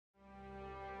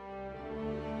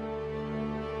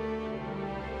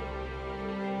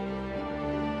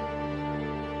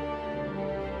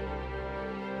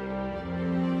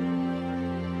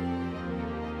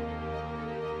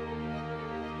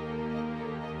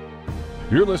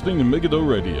You're listening to MEGIDDO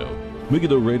Radio.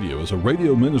 MEGIDDO Radio is a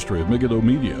radio ministry of MEGIDDO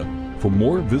Media. For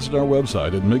more, visit our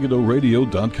website at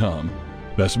megiddoradio.com.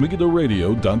 That's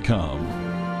megiddoradio.com.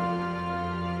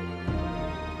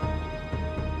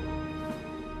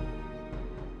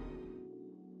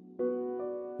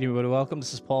 Everybody, welcome.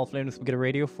 This is Paul Flynn with MEGIDDO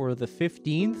Radio for the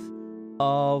 15th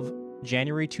of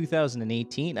January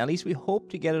 2018. At least we hope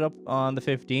to get it up on the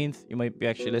 15th. You might be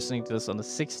actually listening to this on the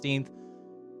 16th.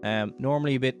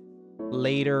 Normally a bit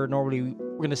later. Normally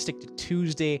we're going to stick to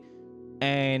Tuesday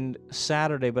and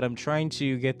Saturday, but I'm trying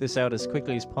to get this out as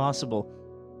quickly as possible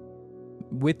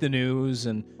with the news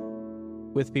and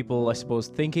with people, I suppose,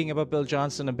 thinking about Bill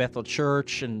Johnson and Bethel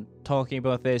Church and talking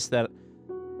about this,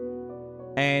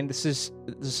 and this is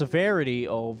the severity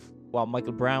of what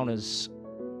Michael Brown is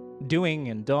doing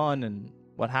and done and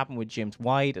what happened with James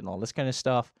White and all this kind of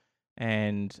stuff.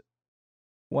 And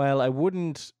while I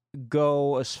wouldn't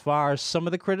go as far as some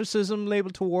of the criticism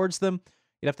labeled towards them,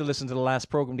 you'd have to listen to the last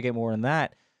program to get more on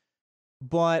that.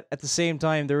 But at the same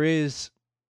time, there is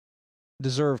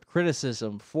deserved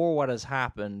criticism for what has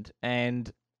happened, and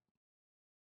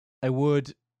I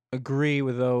would agree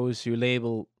with those who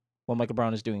label what Michael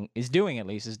Brown is doing at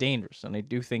least, is dangerous. And I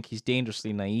do think he's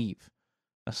dangerously naive.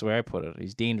 That's the way I put it.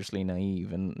 He's dangerously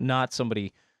naive and not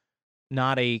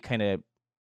a kind of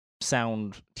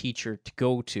sound teacher to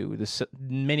go to. There's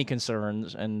many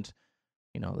concerns, and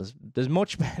there's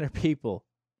much better people.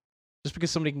 Just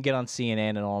because somebody can get on CNN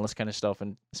and all this kind of stuff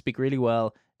and speak really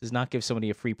well does not give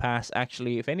somebody a free pass.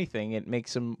 Actually, if anything, it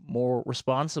makes them more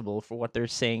responsible for what they're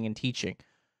saying and teaching.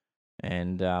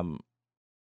 And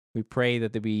we pray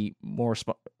that there be more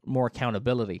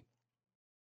accountability.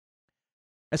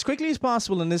 As quickly as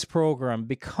possible in this program,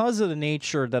 because of the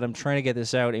nature that I'm trying to get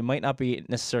this out, it might not be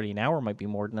necessarily an hour, it might be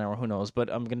more than an hour, who knows,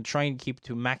 but I'm going to try and keep it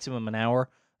to maximum an hour,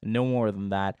 no more than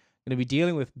that. I'm going to be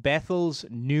dealing with Bethel's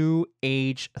New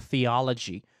Age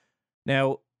Theology.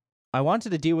 Now, I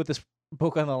wanted to deal with this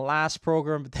book on the last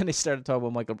program, but then I started talking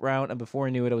about Michael Brown, and before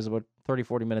I knew it, I was about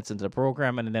 30-40 minutes into the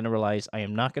program, and then I realized I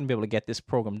am not going to be able to get this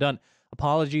program done.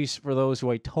 Apologies for those who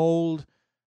I told,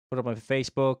 put up on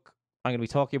Facebook, I'm going to be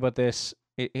talking about this.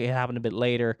 It happened a bit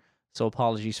later, so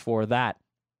apologies for that.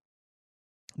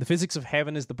 The Physics of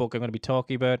Heaven is the book I'm going to be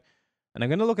talking about, and I'm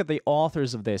going to look at the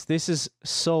authors of this. This is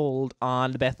sold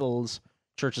on Bethel's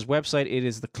church's website. It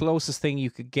is the closest thing you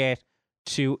could get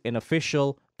to an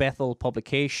official Bethel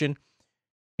publication.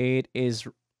 It is,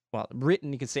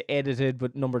 written, you could say edited,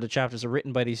 but a number of the chapters are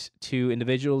written by these two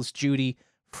individuals. Judy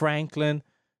Franklin,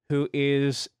 who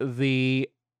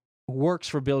works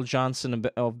for Bill Johnson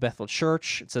of Bethel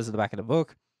Church. It says at the back of the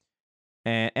book.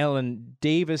 And Ellen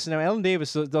Davis. Now, Ellen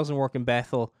Davis doesn't work in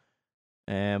Bethel,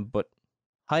 but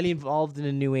highly involved in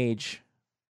the New Age,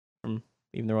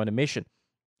 even though on a mission.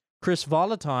 Chris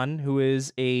Volaton, who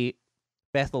is a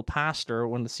Bethel pastor,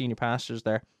 one of the senior pastors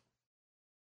there,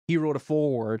 he wrote a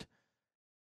foreword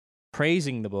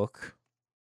praising the book.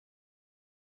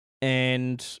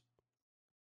 And,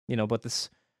 but this...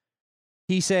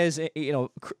 He says,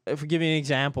 for giving an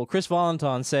example, Chris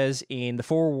Volaton says in the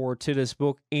foreword to this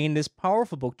book, in this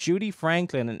powerful book, Judy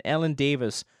Franklin and Ellen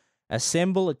Davis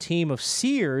assemble a team of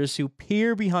seers who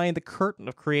peer behind the curtain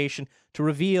of creation to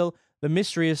reveal the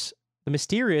mysterious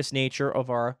nature of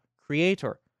our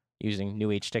Creator, using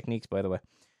New Age techniques, by the way.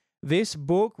 This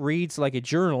book reads like a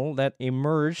journal that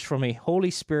emerged from a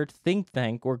Holy Spirit think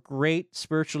tank where great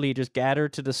spiritual leaders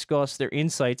gathered to discuss their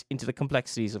insights into the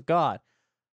complexities of God.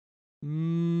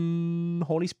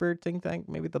 Holy Spirit think tank,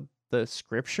 maybe the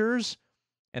scriptures,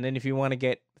 and then if you want to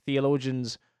get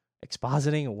theologians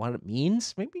expositing what it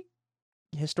means, maybe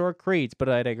historic creeds, but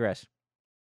I digress.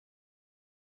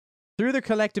 Through their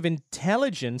collective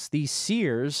intelligence, these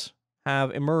seers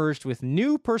have emerged with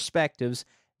new perspectives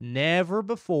never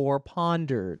before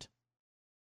pondered.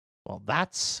 Well,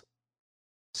 that's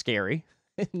scary.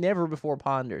 Never before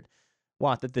pondered.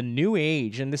 What? That the New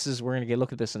Age, and we're going to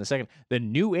look at this in a second, the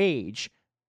New Age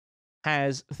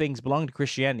has things belonging to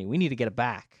Christianity. We need to get it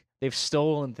back. They've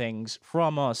stolen things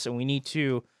from us, and we need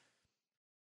to...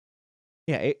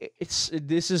 Yeah,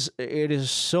 it is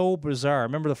so bizarre. I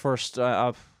remember the first...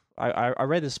 I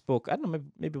read this book, I don't know,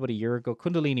 maybe about a year ago,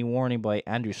 Kundalini Warning by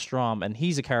Andrew Strom, and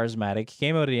he's a charismatic. He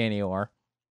came out of the NAR.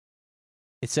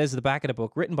 It says at the back of the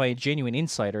book, written by a genuine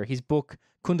insider, his book,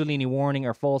 Kundalini Warning,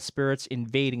 Are False Spirits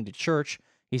Invading the Church?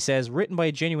 He says, written by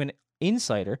a genuine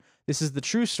insider, this is the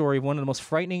true story of one of the most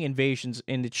frightening invasions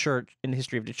in the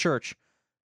history of the church,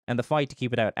 and the fight to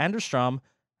keep it out. Andrew Strom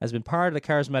has been part of the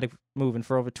charismatic movement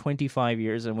for over 25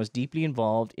 years and was deeply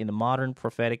involved in the modern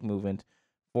prophetic movement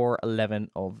for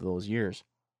 11 of those years.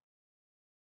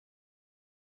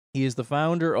 He is the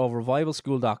founder of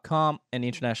revivalschool.com and the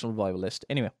International Revivalist.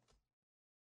 Anyway,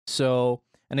 so,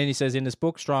 and then he says, in this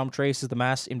book, Strom traces the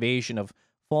mass invasion of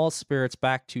false spirits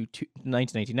back to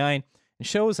 1999 and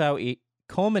shows how it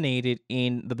culminated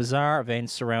in the bizarre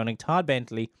events surrounding Todd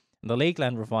Bentley and the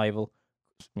Lakeland revival,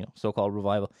 so-called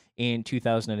revival, in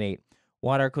 2008.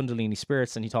 What are Kundalini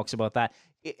spirits? And he talks about that.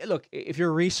 Look, if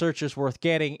your research is worth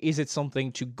getting, is it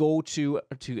something to go to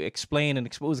explain and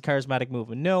expose the charismatic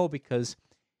movement? No, because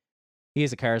he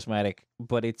is a charismatic,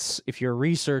 but if you're a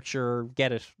researcher,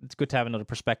 get it. It's good to have another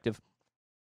perspective,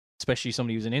 especially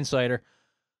somebody who's an insider.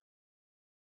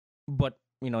 But,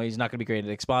 he's not going to be great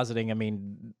at expositing. I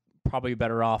mean, probably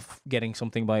better off getting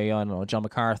something by, John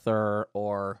MacArthur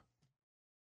or,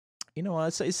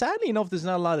 sadly enough, there's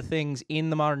not a lot of things in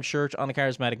the modern church on the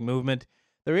charismatic movement.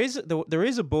 There is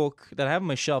a book that I have on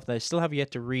my shelf that I still have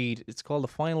yet to read. It's called The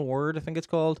Final Word, I think it's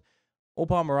called. O.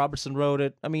 Palmer Robertson wrote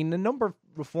it. I mean, a number of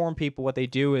Reformed people, what they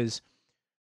do is,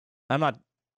 I'm not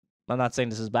saying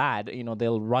this is bad.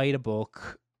 They'll write a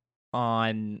book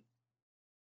on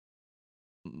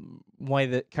why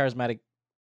the charismatic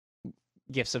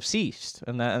gifts have ceased,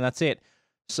 and that's it.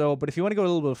 So, but if you want to go a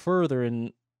little bit further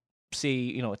and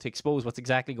see, to expose what's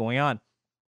exactly going on,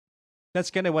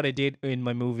 that's kind of what I did in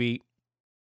my movie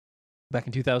back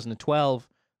in 2012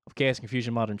 of Chaos,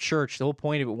 Confusion, Modern Church. The whole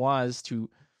point of it was to,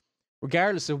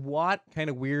 regardless of what kind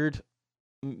of weird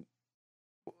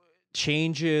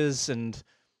changes and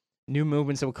new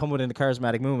movements that will come within the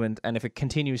charismatic movement, and if it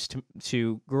continues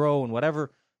to grow and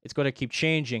whatever, it's going to keep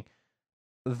changing,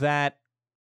 that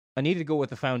I needed to go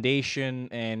with the foundation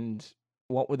and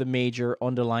what were the major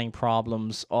underlying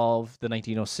problems of the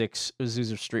 1906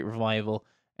 Azusa Street Revival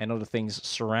and other things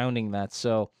surrounding that.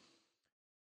 So,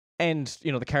 and,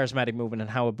 the charismatic movement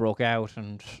and how it broke out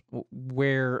and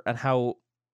where and how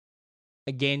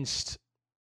against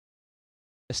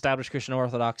established Christian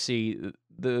orthodoxy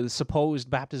the supposed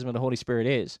baptism of the Holy Spirit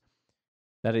is.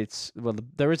 That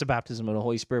there is a baptism of the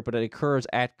Holy Spirit, but it occurs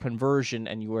at conversion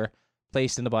and you are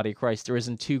placed in the body of Christ. There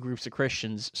isn't two groups of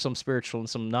Christians, some spiritual and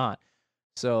some not.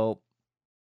 So,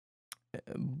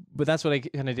 but that's what I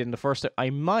kind of did in the first. I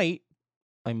might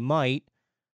kind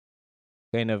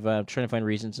of trying to find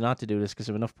reasons not to do this because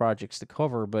I have enough projects to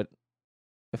cover, but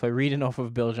if I read enough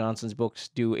of Bill Johnson's books,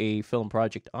 do a film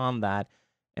project on that,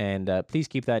 and please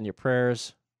keep that in your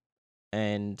prayers.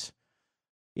 And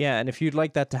yeah, and if you'd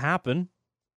like that to happen,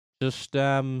 just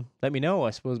let me know.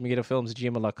 I suppose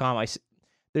megiddofilms@gmail.com.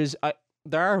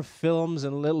 There are films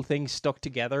and little things stuck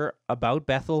together about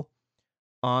Bethel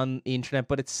on the internet,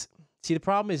 but the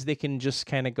problem is they can just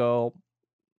kind of go,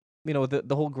 the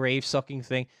whole grave sucking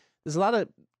thing. There's a lot of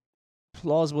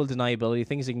plausible deniability,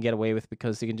 things they can get away with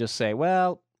because they can just say,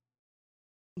 well,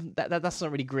 that's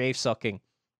not really grave sucking.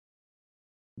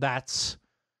 And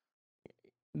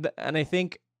I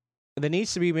think there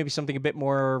needs to be maybe something a bit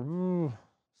more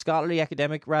scholarly,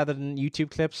 academic, rather than YouTube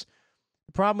clips.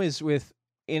 The problem is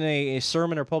in a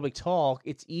sermon or public talk,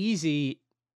 it's easy,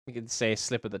 we can say a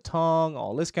slip of the tongue,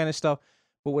 all this kind of stuff.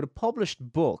 But with a published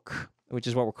book, which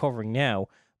is what we're covering now,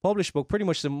 published book, pretty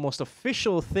much the most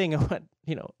official thing of what,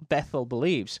 Bethel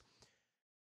believes.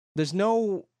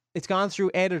 It's gone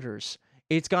through editors.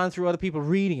 It's gone through other people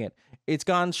reading it. It's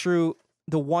gone through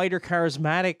the wider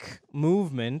charismatic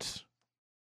movement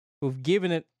who've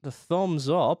given it the thumbs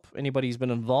up. Anybody who's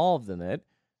been involved in it.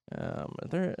 Are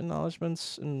there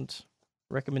acknowledgements and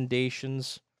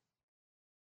recommendations?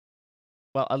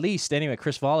 Well, at least, anyway,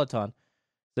 Chris Volaton.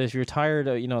 So if you're tired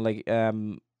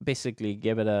of, basically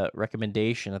give it a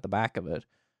recommendation at the back of it.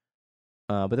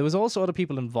 But there was also other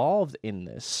people involved in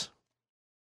this.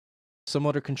 Some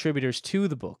other contributors to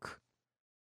the book.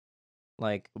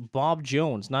 Like Bob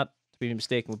Jones, not to be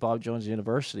mistaken with Bob Jones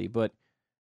University, but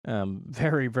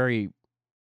very, very,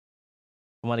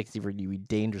 really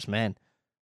dangerous man.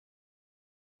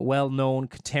 Well-known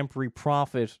contemporary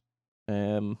prophet,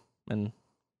 and I think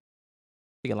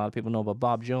a lot of people know about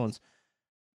Bob Jones.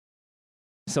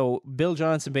 So Bill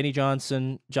Johnson, Benny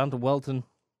Johnson, Jonathan Welton,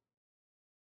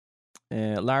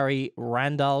 Larry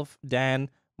Randolph,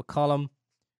 Dan McCollum,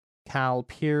 Cal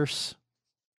Pierce,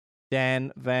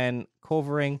 Dan Van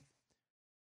Covering,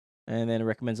 and then it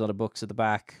recommends other books at the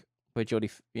back by Jody,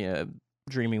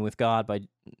 Dreaming with God by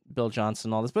Bill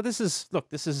Johnson, all this. But this is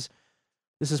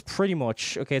This is pretty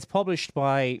much, okay, it's published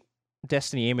by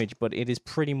Destiny Image, but it is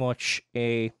pretty much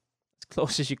as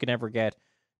close as you can ever get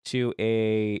to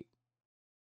a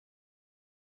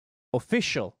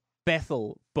official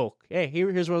Bethel book. Hey,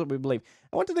 here's what we believe.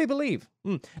 And what do they believe?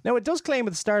 Now, it does claim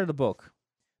at the start of the book,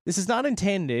 this is not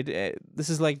intended, this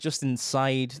is like just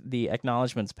inside the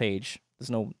acknowledgements page.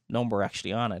 There's no number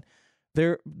actually on it.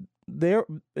 Therefore,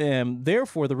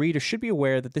 the reader should be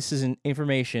aware that this is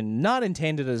information not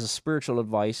intended as a spiritual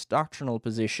advice, doctrinal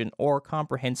position, or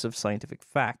comprehensive scientific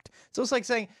fact. So it's like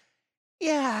saying,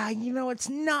 yeah, it's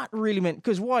not really meant.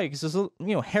 Because why? Because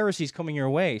there's heresies coming your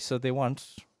way, so they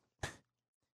want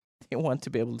to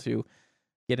be able to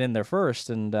get in there first.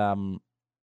 And then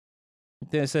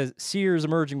it says seers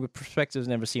emerging with perspectives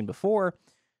never seen before.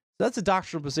 So that's a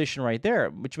doctrinal position right there,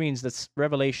 which means that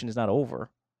Revelation is not over.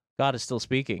 God is still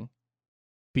speaking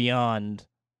beyond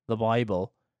the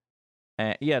Bible.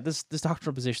 This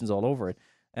doctrinal position is all over it.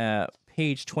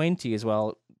 Page 20 as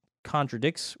well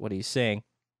contradicts what he's saying.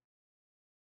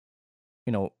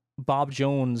 Bob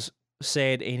Jones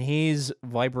said in his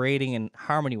Vibrating in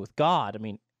Harmony with God, I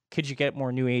mean, could you get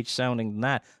more New Age sounding than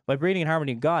that? Vibrating in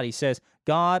Harmony with God, he says,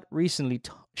 God recently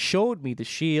showed me that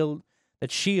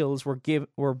shields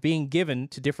were being given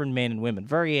to different men and women.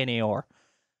 Very NAR,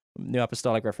 New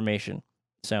Apostolic Reformation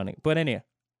sounding. But anyway,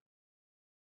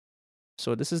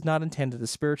 so this is not intended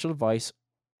as spiritual advice,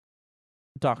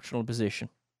 doctrinal position.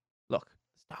 Look,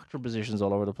 doctrinal positions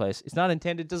all over the place. It's not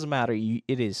intended, doesn't matter.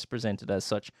 It is presented as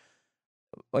such.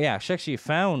 Well, yeah, she actually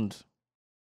found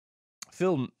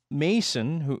Phil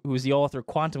Mason, who is the author of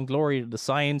Quantum Glory, the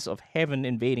Science of Heaven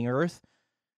Invading Earth.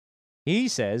 He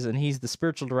says, and he's the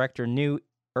spiritual director, New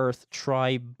Earth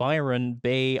Tribe, Byron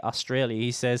Bay, Australia.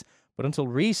 He says, but until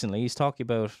recently, he's talking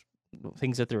about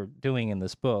things that they're doing in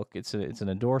this book. It's an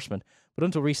endorsement. But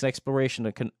until recent exploration,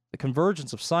 the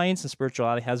convergence of science and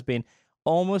spirituality has been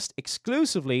almost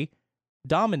exclusively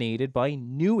dominated by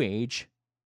New Age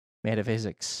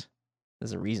metaphysics.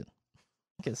 There's a reason.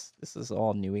 Because this is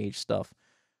all New Age stuff.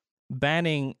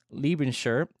 Banning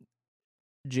Liebenschur,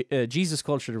 Jesus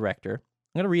Culture Director.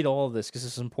 I'm going to read all of this because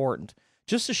this is important.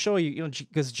 Just to show you,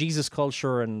 because Jesus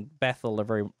Culture and Bethel are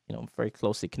very, very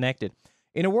closely connected.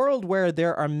 In a world where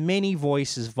there are many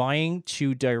voices vying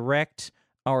to direct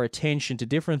our attention to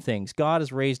different things, God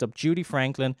has raised up Judy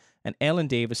Franklin and Ellen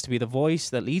Davis to be the voice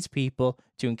that leads people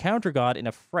to encounter God in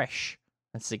a fresh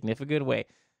and significant way.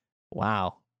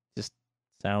 Wow. Just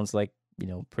sounds like,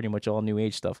 pretty much all New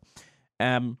Age stuff.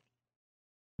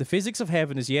 The physics of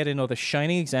heaven is yet another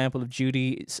shining example of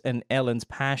Judy's and Ellen's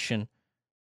passion.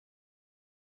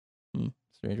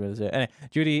 Strange way to say it. Anyway,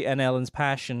 Judy and Ellen's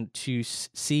passion to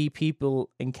see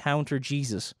people encounter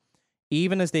Jesus,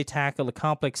 even as they tackle the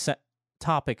complex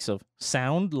topics of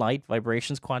sound, light,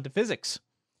 vibrations, quantum physics.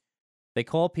 They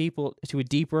call people to a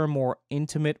deeper, more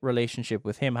intimate relationship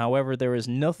with Him. However, there is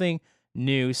nothing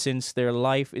new, since their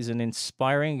life is an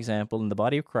inspiring example in the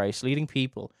body of Christ, leading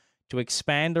people to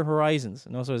expand their horizons,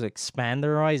 and also expand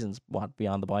their horizons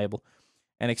beyond the Bible,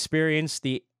 and experience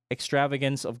the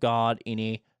extravagance of God in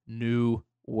a new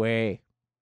way.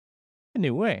 A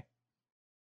new way.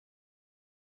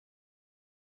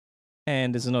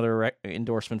 And there's another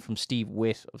endorsement from Steve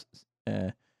Witt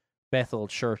of Bethel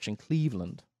Church in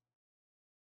Cleveland.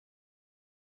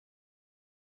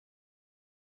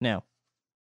 Now,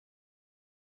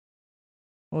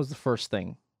 what was the first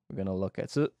thing we're going to look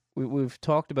at? So we've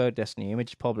talked about Destiny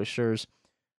Image Publishers.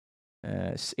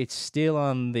 It's still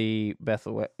on the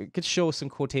Bethel. It could show some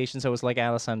quotations. I was like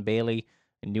Alison Bailey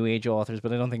and New Age authors,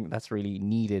 but I don't think that's really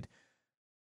needed.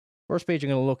 First page I'm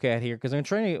going to look at here, because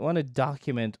I want to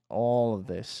document all of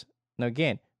this. Now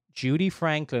again, Judy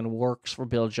Franklin works for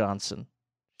Bill Johnson.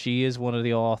 She is one of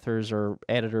the authors or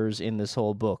editors in this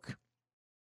whole book.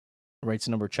 Writes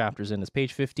a number of chapters in this.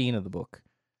 Page 15 of the book.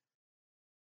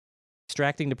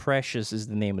 Extracting the Precious is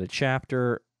the name of the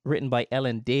chapter, written by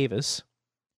Ellen Davis.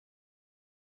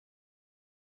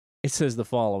 It says the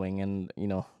following, and,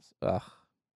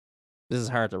 this is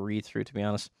hard to read through, to be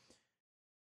honest.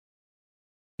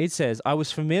 It says, I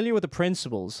was familiar with the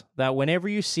principles that whenever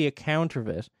you see a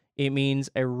counterfeit, it means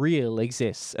a real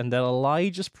exists, and that a lie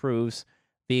just proves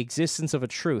the existence of a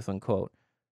truth, unquote.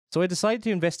 So I decided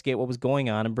to investigate what was going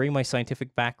on and bring my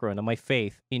scientific background and my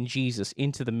faith in Jesus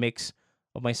into the mix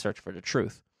of my search for the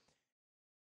truth.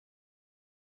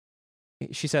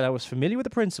 She said, I was familiar with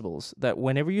the principles that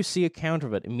whenever you see a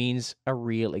counterfeit, it means a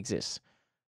real exists.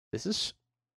 This is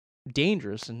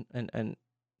dangerous and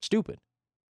stupid.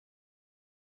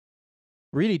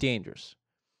 Really dangerous.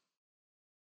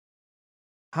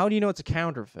 How do you know it's a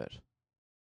counterfeit?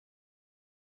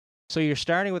 So you're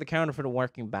starting with a counterfeit and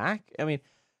working back? I mean,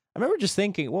 I remember just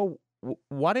thinking, well,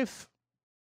 what if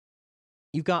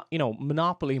you've got,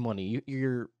 Monopoly money?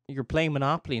 You're playing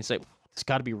Monopoly and say, it's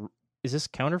got to be, is this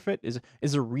counterfeit? Is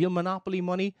it real Monopoly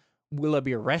money? Will I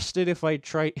be arrested if I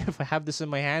have this in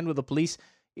my hand with the police?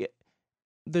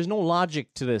 There's no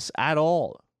logic to this at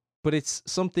all. But it's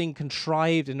something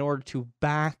contrived in order to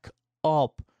back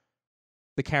up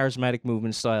the charismatic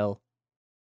movement style.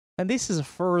 And this is a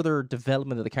further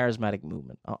development of the charismatic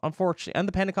movement, unfortunately, and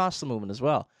the Pentecostal movement as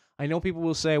well. I know people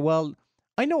will say, well,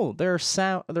 I know there are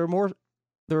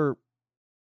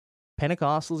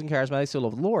Pentecostals and charismatics who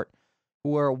love the Lord,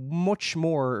 who are much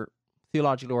more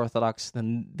theologically orthodox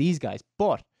than these guys.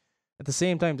 But at the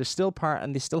same time, they're still part,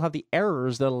 and they still have the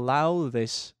errors that allow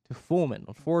this to foment,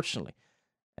 unfortunately.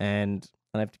 And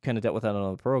I've kind of dealt with that on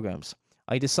other programs.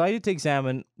 I decided to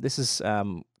examine, this is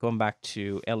going back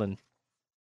to Ellen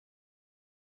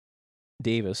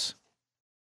Davis.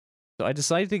 So I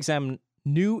decided to examine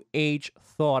New Age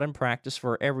thought and practice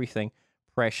for everything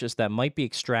precious that might be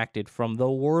extracted from the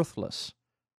worthless.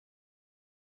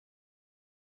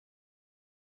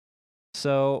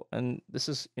 So, and this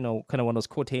is, kind of one of those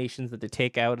quotations that they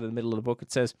take out in the middle of the book.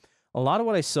 It says, a lot of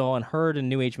what I saw and heard in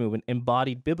New Age movement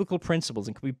embodied biblical principles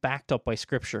and could be backed up by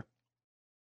Scripture.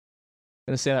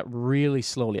 I'm going to say that really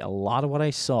slowly. A lot of what I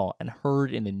saw and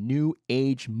heard in the New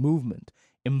Age movement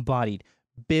embodied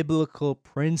biblical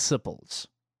principles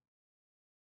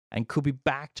and could be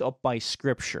backed up by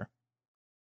Scripture.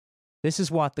 This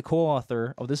is what the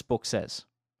co-author of this book says,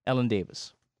 Ellen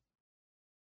Davis.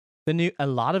 A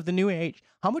lot of the New Age.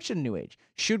 How much of the New Age?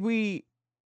 Should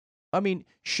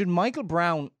Michael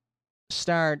Brown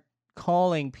start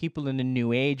calling people in the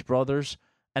New Age brothers?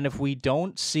 And if we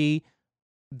don't see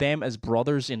them as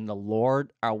brothers in the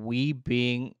Lord, are we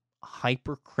being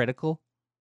hypercritical?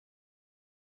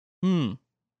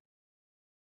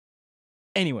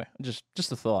 Anyway,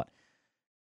 just a thought.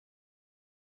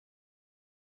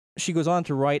 She goes on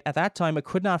to write, at that time, I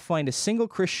could not find a single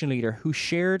Christian leader who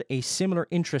shared a similar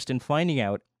interest in finding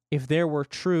out if there were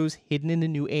truths hidden in the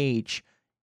New Age.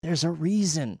 There's a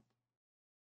reason,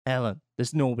 Ellen.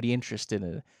 There's nobody interested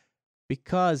in it.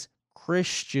 Because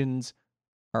Christians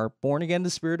are born again in the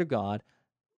Spirit of God,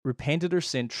 repent of their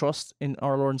sin, trust in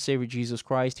our Lord and Savior Jesus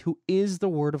Christ, who is the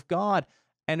Word of God.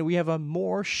 And we have a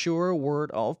more sure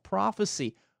word of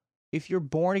prophecy. If you're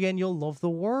born again, you'll love the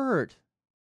Word.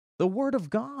 The Word of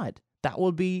God. That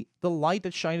will be the light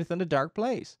that shineth in a dark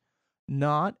place.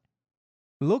 Not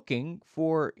looking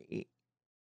for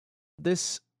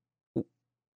this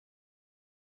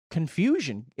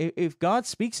confusion. If God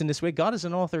speaks in this way, God is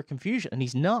an author of confusion, and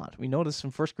He's not. We know this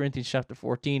in 1 Corinthians chapter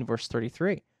 14, verse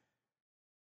 33.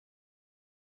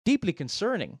 Deeply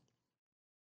concerning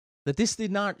that this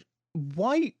did not...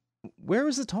 Why? Where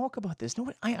is the talk about this?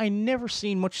 No, I never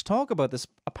seen much talk about this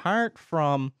apart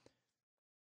from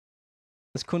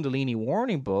this Kundalini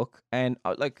warning book, and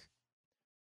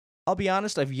I'll be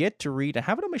honest, I've yet to read. I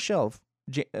have it on my shelf.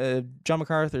 John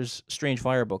MacArthur's Strange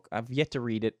Fire book. I've yet to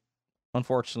read it.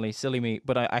 Unfortunately, silly me.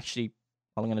 But I'm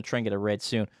going to try and get it read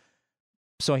soon.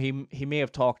 So he may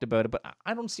have talked about it, but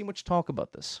I don't see much talk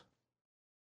about this.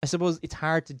 I suppose it's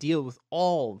hard to deal with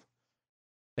all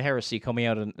the heresy coming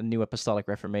out of the New Apostolic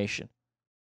Reformation.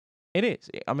 It is.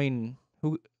 I mean,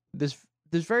 there's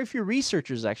very few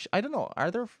researchers actually. I don't know.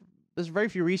 There's very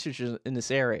few researchers in this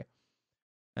area.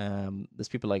 There's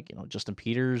people like, Justin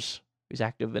Peters, who's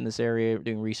active in this area,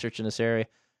 doing research in this area.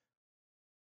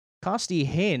 Costi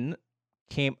Hinn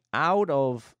came out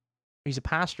of, he's a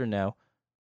pastor now.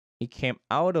 He came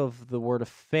out of the Word of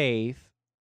Faith.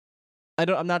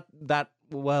 I'm not that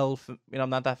I'm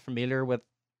not that familiar with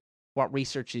what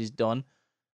research he's done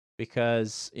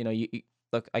because,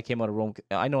 look, I came out of Rome.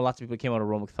 I know lots of people came out of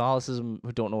Roman Catholicism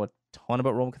who don't know a ton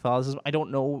about Roman Catholicism. I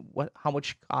don't know how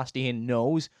much Costi Hinn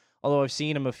knows, although I've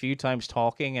seen him a few times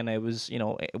talking, and I was,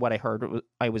 what I heard,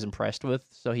 I was impressed with.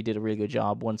 So he did a really good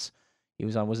job once he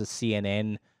was on, was it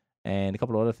CNN and a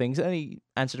couple of other things, and he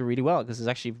answered it really well because it's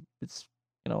actually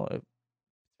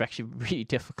really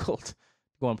difficult to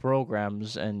go on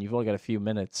programs, and you've only got a few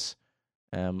minutes.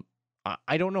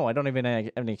 I don't know. I don't even have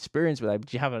any experience with that,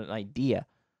 but you have an idea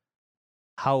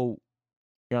how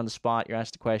you're on the spot, you're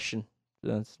asked a question.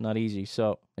 That's not easy.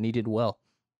 So, and he did well.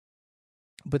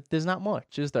 But there's not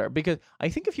much, is there? Because I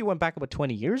think if you went back about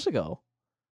 20 years ago,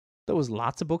 there was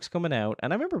lots of books coming out.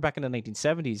 And I remember back in the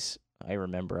 1970s, I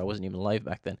wasn't even alive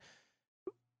back then.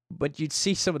 But you'd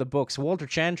see some of the books. Walter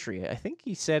Chantry, I think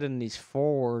he said in his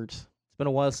foreword, it's been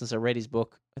a while since I read his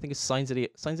book. I think it's Signs of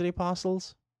the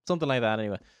Apostles, something like that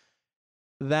anyway.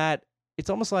 That it's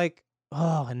almost like,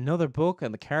 another book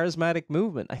on the charismatic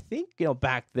movement. I think,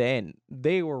 back then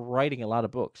they were writing a lot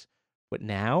of books. But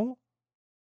now,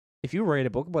 if you write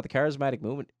a book about the charismatic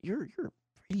movement, you're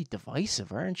really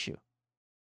divisive, aren't you?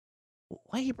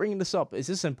 Why are you bringing this up? Is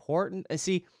this important?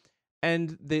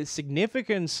 And the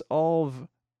significance of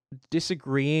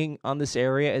disagreeing on this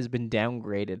area has been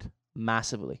downgraded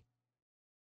massively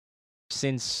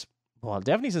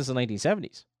definitely since the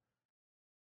 1970s.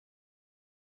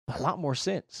 a lot more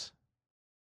sins.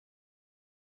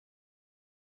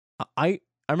 I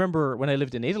remember when I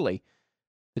lived in Italy,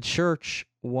 the church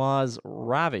was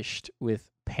ravished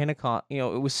with Pentecost. There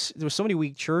were so many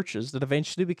weak churches that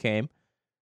eventually became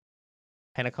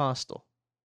Pentecostal,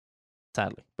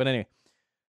 sadly. But anyway,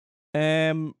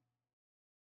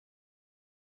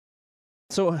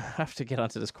 so I have to get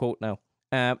onto this quote now.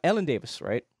 Ellen Davis,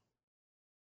 right?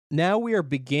 Now we are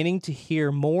beginning to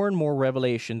hear more and more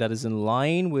revelation that is in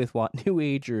line with what New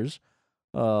Agers,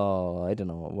 I don't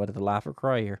know whether to laugh or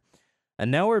cry here. And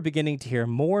now we're beginning to hear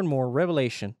more and more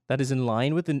revelation that is in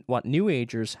line with what New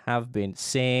Agers have been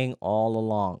saying all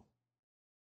along.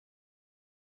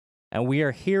 And we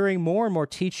are hearing more and more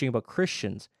teaching about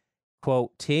Christians,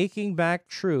 quote, taking back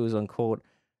truths, unquote,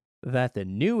 that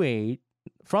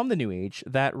from the New Age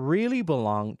that really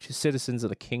belong to citizens of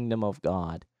the kingdom of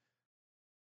God.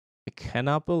 I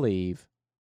cannot believe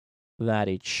that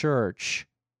a church...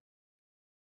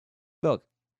 Look,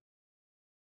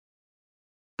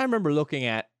 I remember looking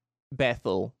at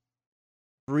Bethel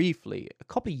briefly a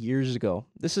couple of years ago.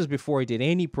 This is before I did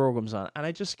any programs on it, and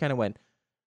I just kind of went,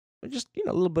 a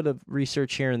little bit of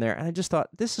research here and there, and I just thought,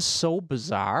 this is so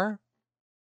bizarre.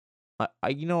 Do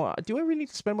I really need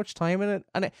to spend much time in it?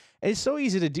 And it's so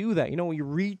easy to do that. When you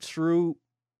read through,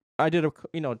 I did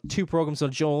 2 programs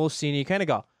on Joel Osteen, and you kind of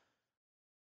go,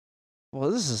 well,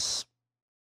 this is,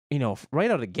 right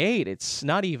out of the gate, it's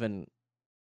not even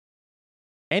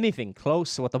anything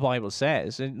close to what the Bible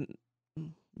says. And,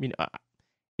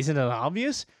 isn't it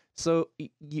obvious? So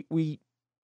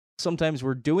sometimes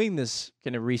we're doing this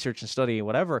kind of research and study and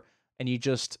whatever, and you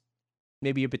just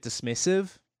maybe a bit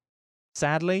dismissive,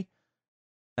 sadly,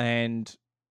 and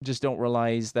just don't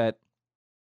realize that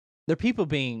there are people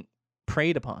being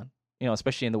preyed upon,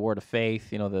 especially in the word of faith,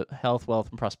 the health, wealth,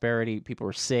 and prosperity. People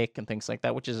are sick and things like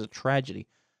that, which is a tragedy.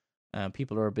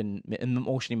 People are been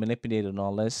emotionally manipulated and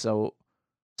all this. So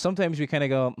sometimes we kind of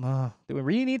go, do we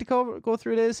really need to go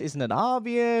through this? Isn't it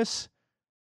obvious?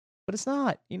 But it's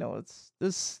not. It's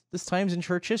this times in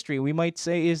church history. We might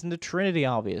say, isn't the Trinity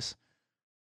obvious?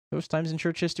 There was times in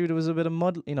church history there was a bit of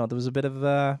mud. There was a bit of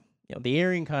the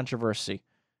Arian controversy.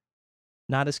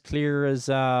 Not as clear as,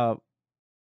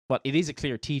 but it is a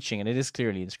clear teaching, and it is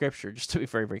clearly in Scripture. Just to be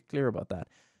very, very clear about that.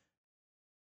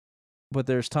 But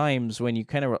there's times when you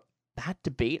kind of that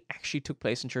debate actually took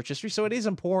place in church history. So it is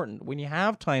important when you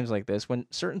have times like this, when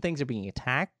certain things are being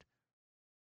attacked,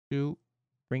 to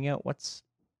bring out what's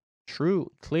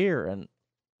true, clear, and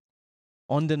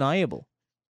undeniable.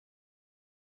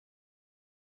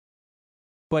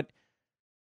 But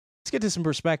let's get to some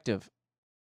perspective.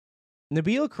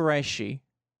 Nabil Qureshi,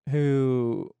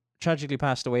 who tragically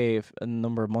passed away a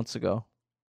number of months ago,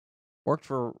 worked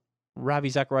for Ravi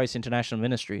Zacharias International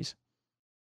Ministries.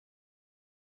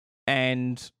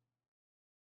 And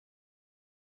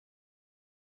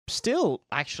still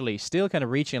kind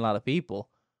of reaching a lot of people,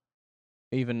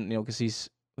 even because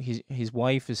his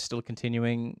wife is still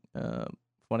continuing. From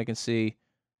what I can see,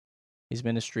 his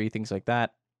ministry, things like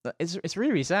that. It's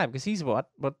really, really sad because he's what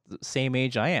the same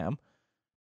age I am.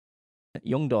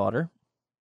 Young daughter,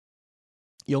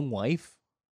 young wife,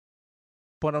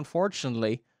 but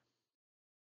unfortunately,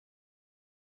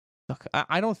 look,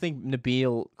 I don't think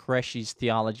Nabil Qureshi's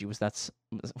theology was that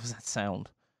sound.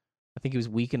 I think he was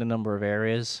weak in a number of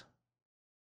areas.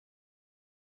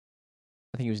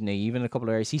 I think he was naive in a couple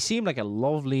of areas. He seemed like a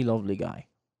lovely, lovely guy.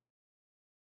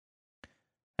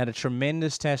 Had a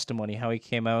tremendous testimony how he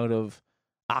came out of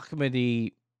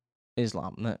Ahmadi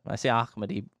Islam. I say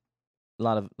Ahmadi. A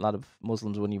lot of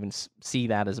Muslims wouldn't even see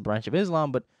that as a branch of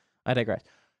Islam, but I digress.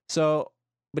 So,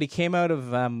 but he came out of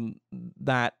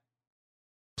that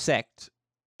sect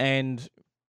and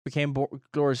became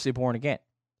gloriously born again.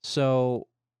 So,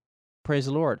 praise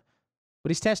the Lord.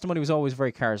 But his testimony was always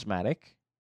very charismatic.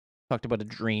 Talked about a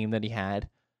dream that he had,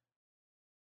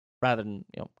 rather than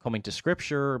coming to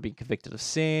Scripture or being convicted of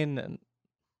sin. And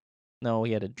no,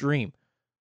 he had a dream.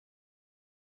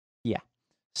 Yeah.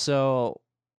 So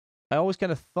I always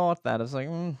kind of thought that. I was like,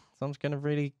 sounds kind of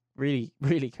really, really,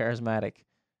 really charismatic.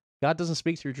 God doesn't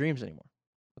speak through dreams anymore.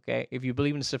 Okay? If you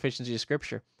believe in the sufficiency of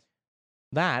Scripture,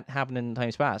 that happened in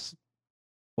times past.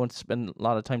 Won't spend a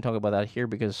lot of time talking about that here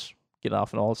because get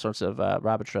off on all sorts of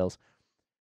rabbit trails.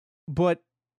 But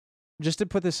just to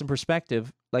put this in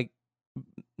perspective, like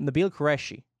Nabil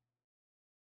Qureshi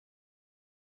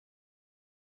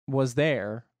was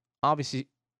there, obviously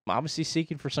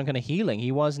seeking for some kind of healing.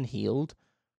 He wasn't healed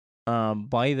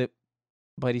by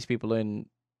these people, and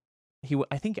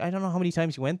I don't know how many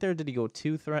times he went there. Did he go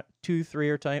three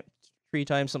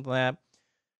times, something like that?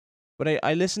 But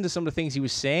I listened to some of the things he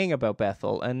was saying about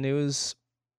Bethel, and it was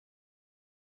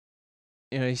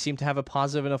you seem to have a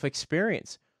positive enough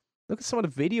experience. Look at some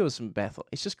of the videos from Bethel.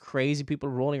 It's just crazy. People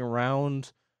rolling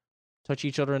around, touch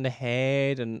each other in the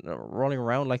head, and rolling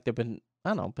around like they've been, I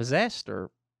don't know, possessed or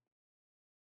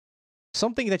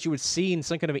something that you would see in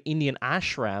some kind of an Indian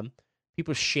ashram.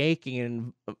 People shaking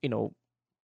and,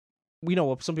 we know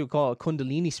what some people call a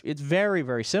kundalini. It's very,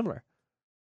 very similar.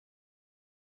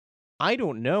 I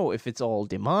don't know if it's all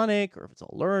demonic or if it's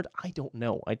all learned. I don't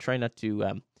know. I try not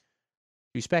to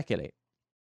speculate.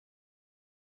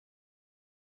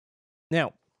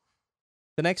 Now,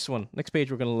 the next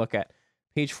page we're going to look at,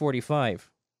 page 45.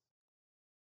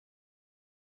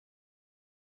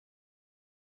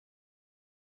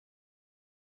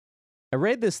 I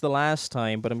read this the last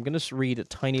time, but I'm going to read a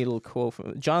tiny little quote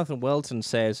from Jonathan Welton.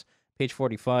 Says, page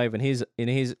 45, in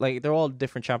his like, they're all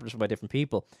different chapters by different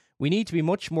people. We need to be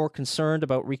much more concerned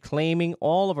about reclaiming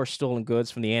all of our stolen goods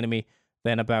from the enemy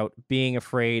than about being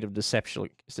afraid of deceptive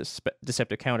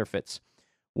counterfeits.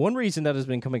 One reason that has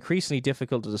become increasingly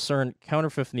difficult to discern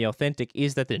counterfeit from the authentic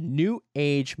is that the New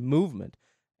Age movement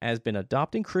has been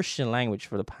adopting Christian language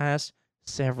for the past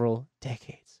several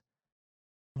decades.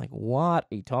 I'm like, what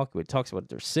are you talking about? It talks about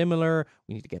they're similar.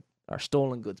 We need to get our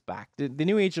stolen goods back. The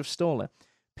New Age of Stolen,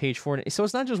 page 40. So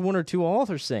it's not just one or two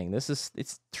authors saying this.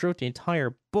 It's throughout the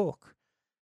entire book.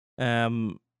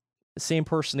 Same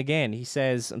person again. He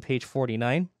says on page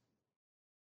 49,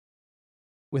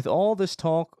 with all this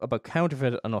talk about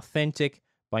counterfeit and authentic,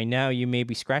 by now you may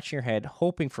be scratching your head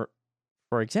hoping for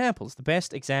examples. The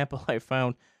best example I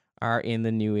found are in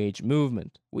the New Age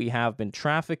movement. We have been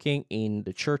trafficking in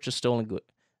the Church of Stolen Goods.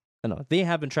 No, they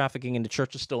have been trafficking in the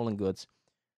Church of Stolen Goods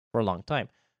for a long time.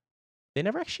 They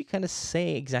never actually kind of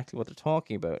say exactly what they're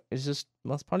talking about. That's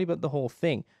probably about the whole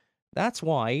thing. That's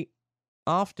why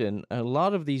often a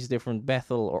lot of these different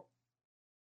Bethel or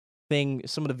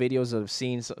some of the videos that I've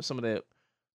seen, some of the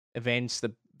events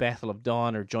that Bethel have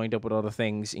done or joined up with other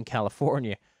things in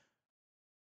California,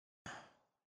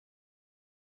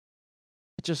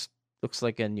 it just looks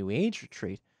like a New Age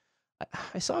retreat.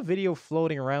 I saw a video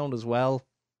floating around as well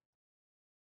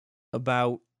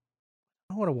about,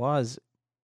 I don't know what it was. It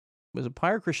was a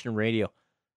Pirate Christian Radio,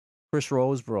 Chris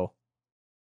Roseborough,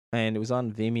 and it was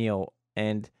on Vimeo,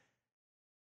 and it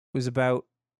was about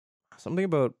something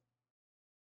about,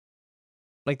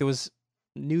 like, there was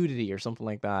nudity or something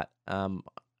like that. I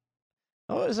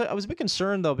was a bit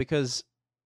concerned though, because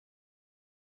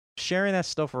sharing that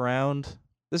stuff around,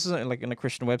 this isn't like in a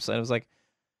Christian website. I was like,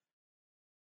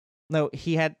 no,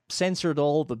 he had censored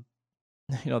all the,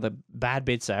 the bad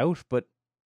bits out, but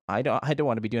I don't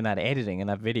want to be doing that editing in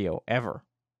that video ever.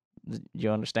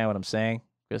 You understand what I'm saying?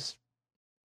 Because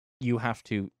you have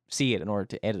to see it in order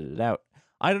to edit it out.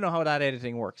 I don't know how that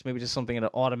editing works. Maybe just something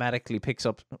that automatically picks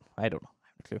up. I don't know. I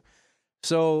have no clue.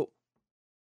 So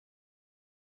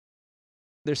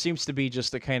there seems to be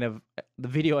just a kind of, the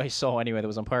video I saw anyway that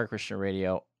was on Pirate Christian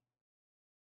Radio.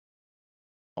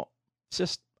 Oh, it's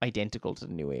just identical to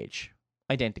the New Age.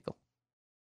 Identical.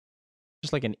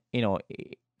 Just like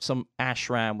some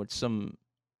ashram with some,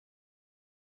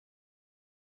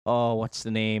 what's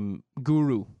the name?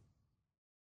 Guru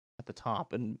at the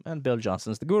top, and Bill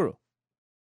Johnson's the guru.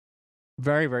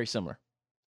 Very, very similar.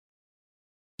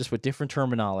 Just with different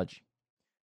terminology.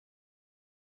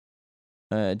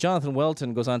 Jonathan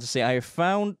Welton goes on to say, I have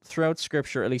found throughout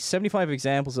Scripture at least 75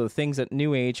 examples of the things that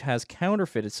New Age has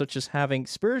counterfeited, such as having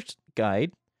spirit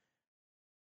guide,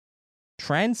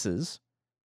 trances,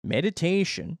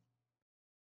 meditation,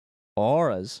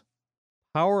 auras,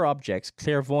 power objects,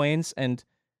 clairvoyance, and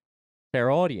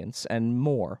clairaudience, and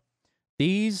more.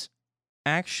 These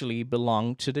actually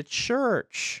belong to the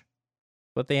church,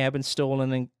 but they have been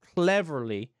stolen and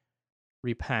cleverly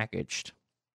repackaged.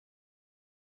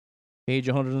 Page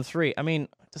 103. I mean,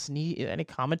 doesn't need any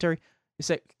commentary. You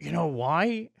say,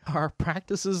 why our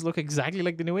practices look exactly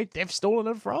like the New Age? They've stolen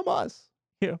it from us.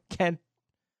 Can't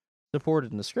support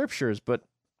it in the scriptures, but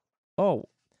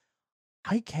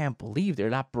I can't believe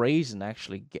they're that brazen.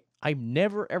 Actually, I've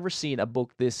never ever seen a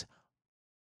book this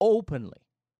openly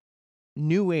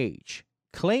New Age,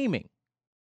 claiming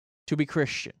to be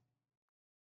Christian.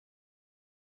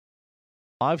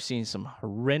 I've seen some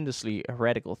horrendously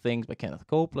heretical things by Kenneth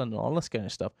Copeland and all this kind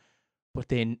of stuff, but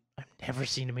then I've never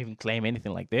seen him even claim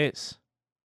anything like this.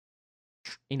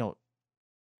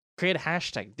 Create a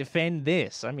hashtag, defend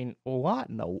this. I mean, what?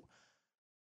 No.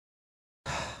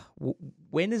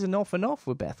 When is enough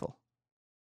with Bethel?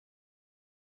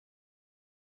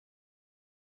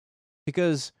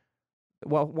 Because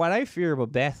what I fear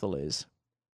about Bethel is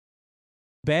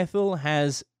Bethel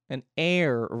has an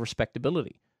air of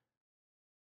respectability.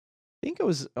 I think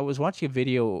I was watching a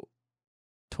video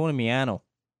Tony Miano,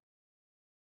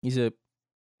 he's a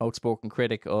outspoken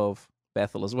critic of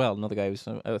Bethel as well. Another guy who's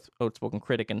an outspoken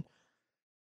critic and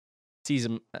sees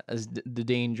him as the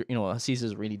danger, sees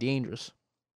as really dangerous.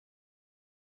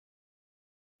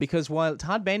 Because while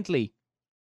Todd Bentley,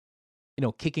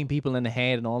 kicking people in the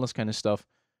head and all this kind of stuff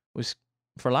was,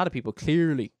 for a lot of people,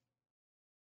 clearly,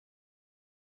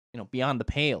 beyond the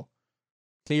pale,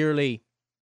 clearly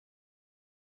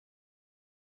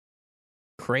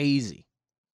crazy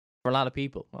for a lot of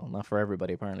people. Well, not for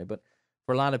everybody, apparently, but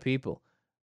for a lot of people.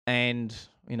 And,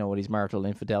 with his marital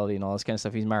infidelity and all this kind of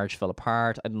stuff, his marriage fell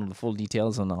apart. I don't know the full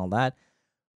details on all that.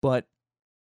 But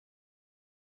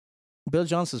Bill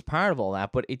Johnson's part of all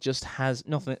that, but it just has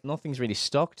nothing's really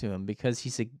stuck to him because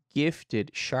he's a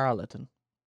gifted charlatan.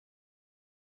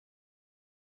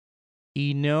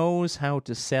 He knows how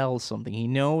to sell something. He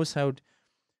knows how to...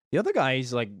 The other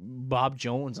guys like Bob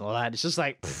Jones and all that, it's just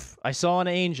like, I saw an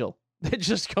angel. It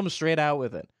just comes straight out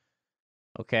with it.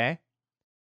 Okay?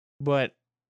 But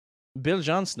Bill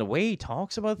Johnson, the way he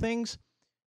talks about things,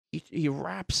 he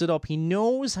wraps it up. He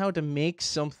knows how to make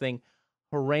something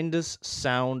horrendous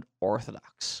sound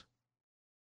orthodox.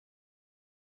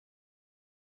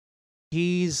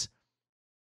 He's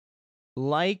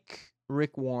like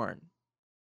Rick Warren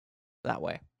that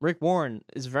way. Rick Warren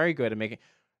is very good at making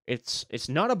it's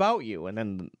not about you. And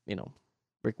then,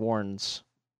 Rick Warren's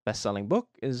best-selling book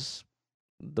is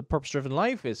The Purpose-Driven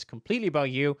Life is completely about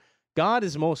you. God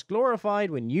is most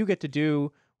glorified when you get to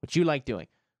do what you like doing,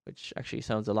 which actually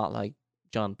sounds a lot like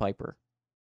John Piper,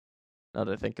 now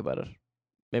that I think about it.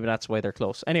 Maybe that's why they're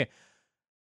close. Anyway,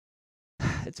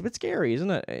 it's a bit scary,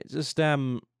 isn't it? It's just,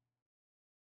 yeah.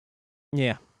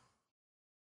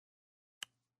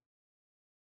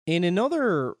 In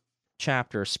another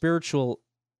chapter, Spiritual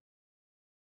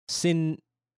Synesia,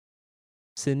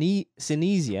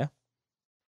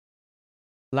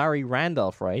 Larry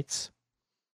Randolph writes,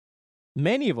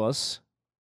 many of us,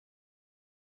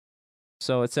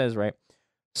 so it says, right,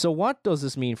 so what does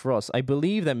this mean for us? I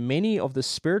believe that many of the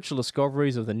spiritual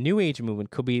discoveries of the New Age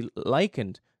movement could be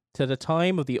likened to the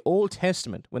time of the Old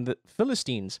Testament when the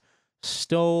Philistines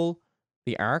stole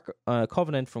the Ark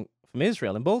Covenant from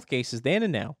Israel. In both cases, then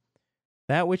and now,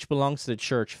 that which belongs to the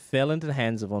church fell into the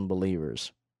hands of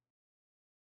unbelievers.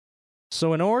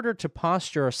 So in order to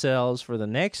posture ourselves for the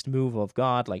next move of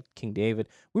God, like King David,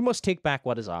 we must take back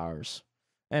what is ours.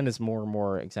 And there's more and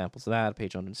more examples of that.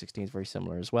 Page 116 is very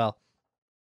similar as well.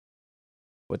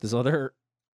 But there's other,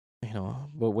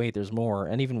 but wait, there's more.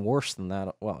 And even worse than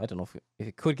that. Well, I don't know if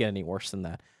it could get any worse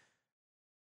than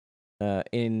that.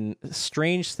 In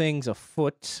Strange Things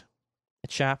Afoot, a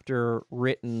chapter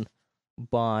written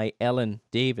by Ellen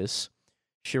Davis,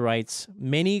 she writes,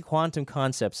 many quantum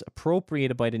concepts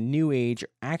appropriated by the New Age are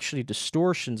actually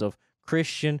distortions of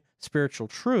Christian spiritual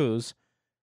truths,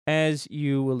 as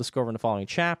you will discover in the following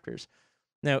chapters.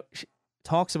 Now, she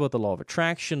talks about the law of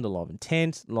attraction, the law of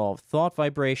intent, the law of thought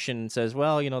vibration, and says,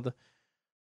 well,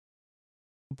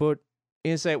 but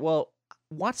you say, well,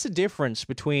 what's the difference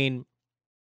between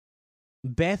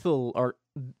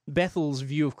Bethel's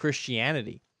view of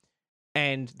Christianity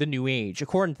and the New Age,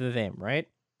 according to them, right?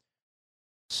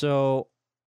 So,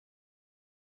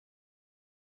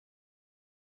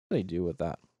 what do they do with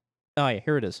that? Oh, yeah,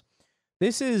 here it is.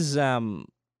 This is, I mean,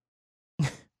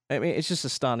 it's just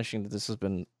astonishing that this has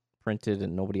been printed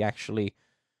and nobody actually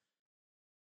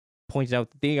pointed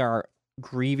out that they are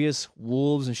grievous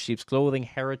wolves in sheep's clothing,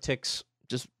 heretics,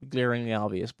 just glaringly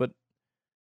obvious. But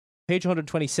page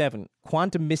 127,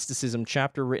 Quantum Mysticism,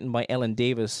 chapter written by Ellen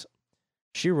Davis.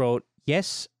 She wrote,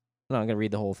 yes, no, I'm going to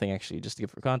read the whole thing actually, just to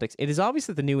give for context. It is obvious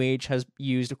that the New Age has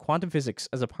used quantum physics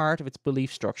as a part of its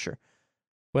belief structure.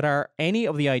 But are any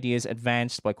of the ideas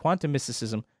advanced by quantum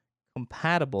mysticism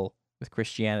compatible with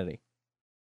Christianity?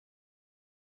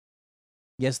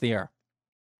 Yes, they are.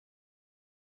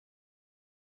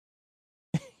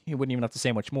 You wouldn't even have to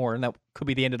say much more, and that could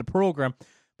be the end of the program.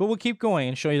 But we'll keep going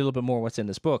and show you a little bit more what's in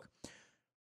this book.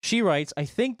 She writes, I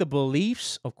think the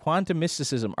beliefs of quantum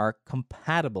mysticism are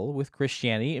compatible with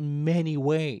Christianity in many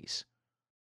ways.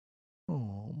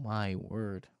 Oh, my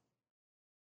word.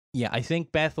 Yeah, I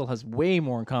think Bethel has way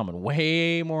more in common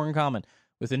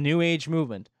with the New Age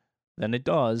movement than it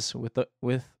does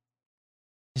with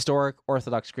historic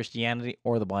Orthodox Christianity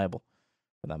or the Bible,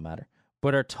 for that matter,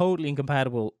 but are totally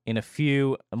incompatible in a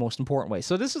few most important ways.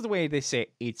 So this is the way they say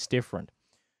it's different.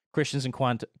 Christians and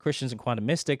quantum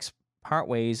mystics part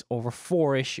ways over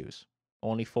 4 issues.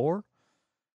 Only 4?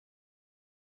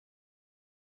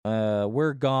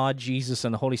 Where God, Jesus,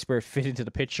 and the Holy Spirit fit into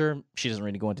the picture. She doesn't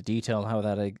really go into detail how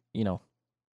that,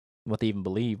 what they even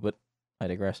believe, but I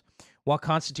digress. What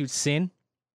constitutes sin?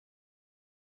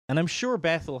 And I'm sure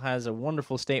Bethel has a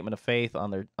wonderful statement of faith on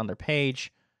their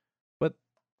page, but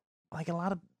like a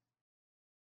lot of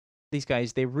these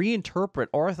guys, they reinterpret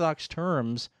Orthodox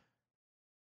terms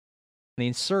and they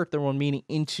insert their own meaning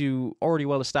into already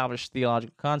well-established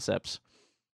theological concepts.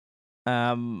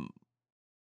 Number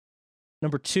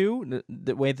two,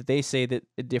 the way that they say that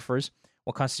it differs,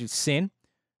 what constitutes sin.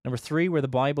 Number three, where the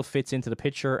Bible fits into the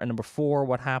picture. And number four,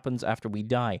 what happens after we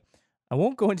die. I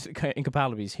won't go into the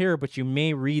incompatibilities here, but you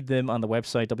may read them on the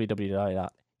website,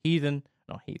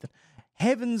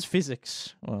 Heaven's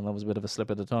Physics. Well, that was a bit of a slip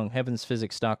of the tongue.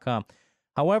 Heavensphysics.com.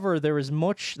 However, there is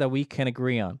much that we can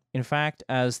agree on. In fact,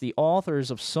 as the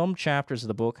authors of some chapters of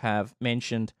the book have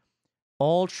mentioned,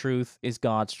 all truth is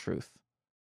God's truth.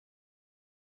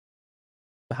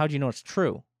 But how do you know it's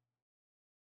true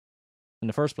in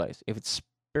the first place? If it's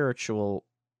spiritual.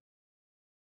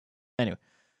 Anyway,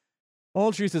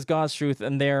 all truth is God's truth,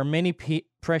 and there are many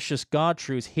precious God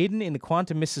truths hidden in the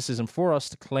quantum mysticism for us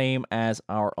to claim as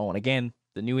our own. Again,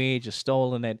 the New Age has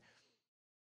stolen it.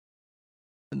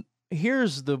 And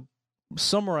here's the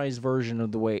summarized version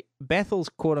of the way Bethel's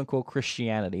quote-unquote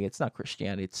Christianity. It's not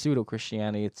Christianity. It's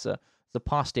pseudo-Christianity. It's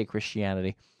apostate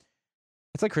Christianity.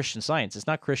 It's like Christian Science. It's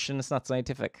not Christian. It's not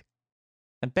scientific.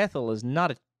 And Bethel is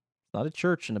not a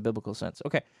church in a biblical sense.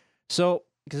 Okay, so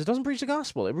because it doesn't preach the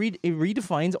gospel, it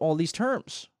redefines all these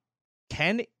terms.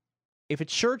 If a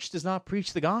church does not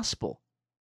preach the gospel,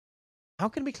 how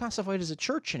can it be classified as a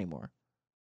church anymore?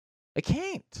 It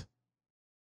can't.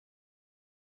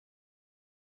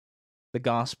 The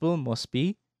gospel must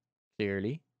be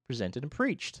clearly presented and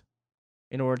preached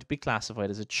in order to be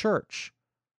classified as a church.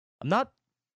 I'm not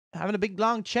having a big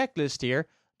long checklist here.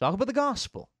 Talk about the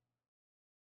gospel.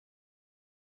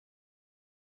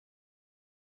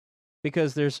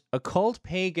 Because there's occult,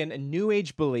 pagan, and New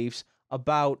Age beliefs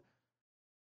about,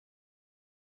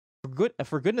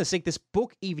 for goodness sake, this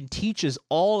book even teaches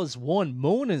all is one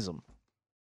monism.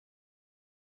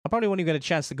 I probably won't even get a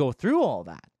chance to go through all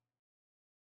that.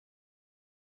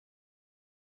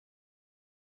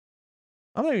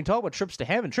 I'm not even talking about trips to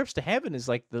heaven. Trips to heaven is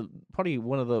like probably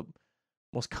one of the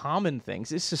most common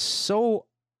things. It's just so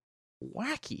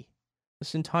wacky,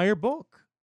 this entire book.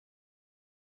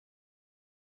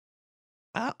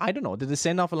 I don't know. Did they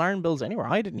send off alarm bells anywhere?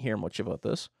 I didn't hear much about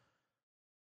this.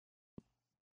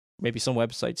 Maybe some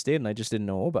websites did, and I just didn't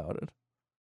know about it.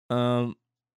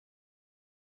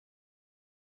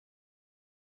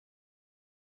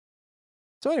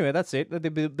 So anyway, that's it.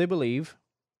 They believe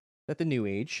that the New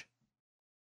Age.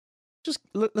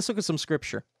 Let's look at some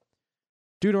scripture.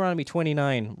 Deuteronomy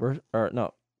 12,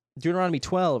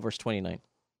 verse 29.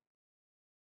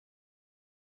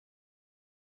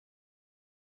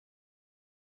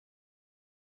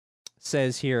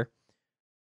 Says here,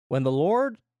 when the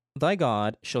Lord thy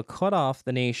God shall cut off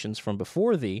the nations from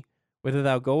before thee, whither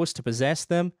thou goest to possess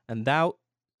them, and thou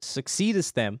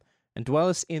succeedest them, and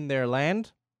dwellest in their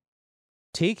land,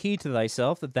 take heed to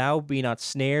thyself that thou be not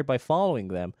snared by following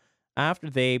them,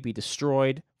 after they be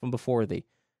destroyed from before thee,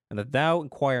 and that thou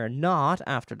inquire not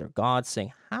after their gods,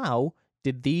 saying, how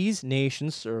did these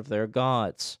nations serve their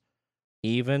gods?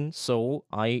 Even so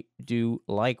I do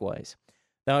likewise.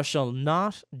 Thou shalt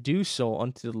not do so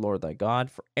unto the Lord thy God,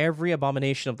 for every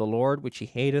abomination of the Lord which he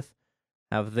hateth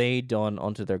have they done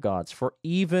unto their gods. For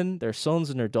even their sons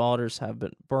and their daughters have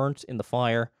been burnt in the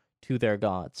fire to their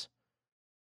gods.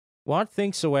 What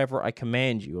things soever I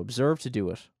command you, observe to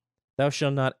do it. Thou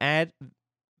shalt not add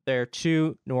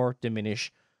thereto, nor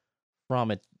diminish from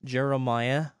it.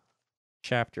 Jeremiah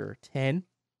chapter 10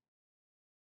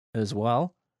 as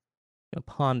well. I'm going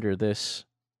to ponder this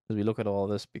as we look at all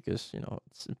this, because,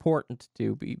 it's important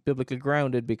to be biblically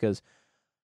grounded, because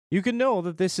you can know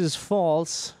that this is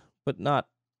false, but not,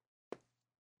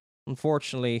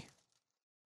 unfortunately,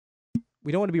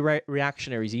 we don't want to be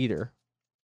reactionaries either.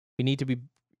 We need to be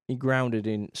grounded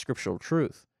in scriptural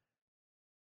truth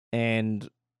and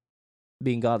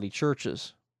being godly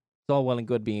churches. It's all well and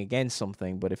good being against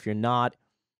something, but if you're not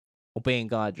obeying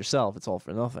God yourself, it's all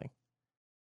for nothing.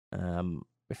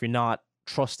 If you're not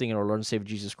trusting in our Lord and Savior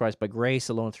Jesus Christ by grace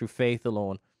alone, through faith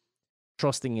alone,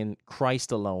 trusting in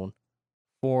Christ alone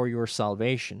for your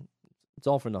salvation, it's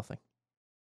all for nothing.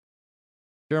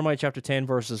 Jeremiah chapter 10,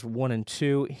 verses 1 and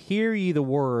 2. Hear ye the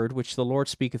word which the Lord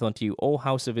speaketh unto you, O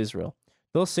house of Israel.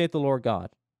 Thus saith the Lord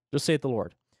God. Thus saith the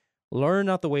Lord. Learn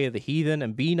not the way of the heathen,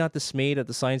 and be not dismayed at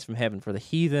the signs from heaven, for the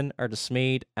heathen are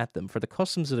dismayed at them, for the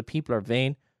customs of the people are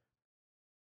vain.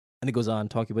 And it goes on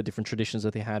talking about different traditions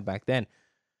that they had back then.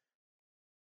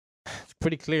 It's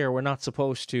pretty clear we're not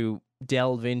supposed to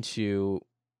delve into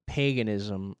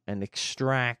paganism and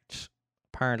extract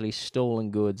apparently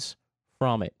stolen goods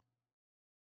from it.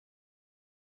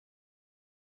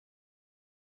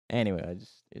 Anyway,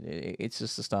 it's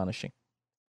just astonishing.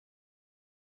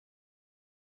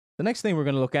 The next thing we're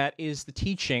going to look at is the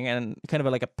teaching and kind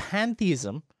of like a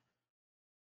pantheism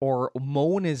or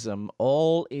monism.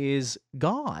 All is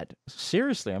God.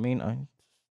 Seriously, I mean,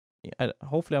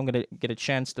 hopefully I'm going to get a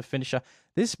chance to finish up.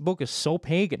 This book is so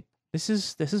pagan. This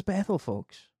is Bethel,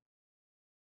 folks.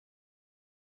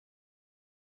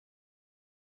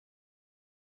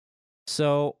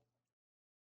 So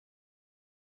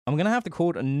I'm going to have to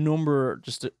quote a number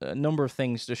of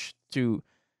things to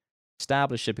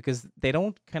establish it, because they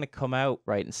don't kind of come out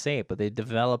right and say it, but they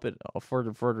develop it further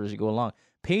and further as you go along.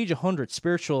 Page 100,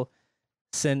 spiritual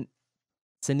synesia.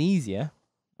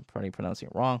 I'm probably pronouncing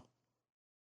it wrong.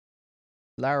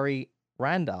 Larry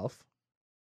Randolph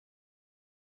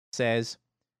says,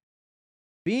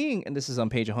 and this is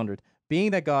on page 100, being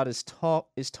that God is a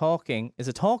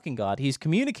talking God, he's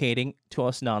communicating to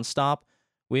us nonstop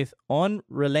with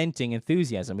unrelenting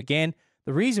enthusiasm. Again,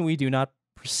 the reason we do not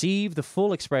perceive the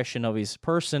full expression of his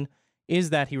person is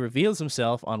that he reveals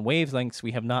himself on wavelengths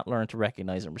we have not learned to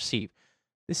recognize and receive.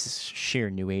 This is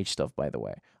sheer New Age stuff, by the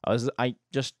way. I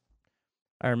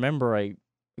remember a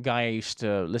guy I used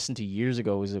to listen to years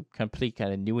ago was a complete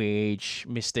kind of New Age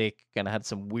mystic, and I had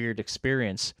some weird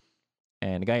experience.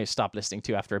 And the guy I stopped listening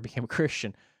to after I became a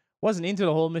Christian wasn't into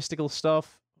the whole mystical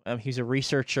stuff. He's a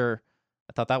researcher.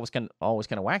 I thought that was always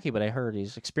kind of wacky, but I heard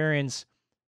his experience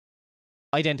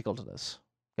identical to this.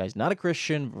 Guy's not a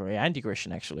Christian, very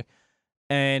anti-Christian actually,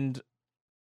 and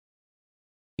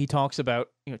he talks about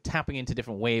tapping into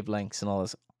different wavelengths and all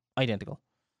this. Identical.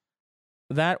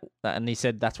 And he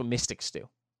said that's what mystics do,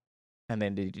 and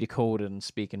then they decode and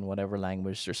speak in whatever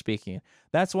language they're speaking in.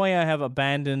 That's why I have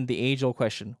abandoned the age-old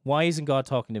question: why isn't God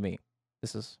talking to me?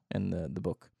 This is in the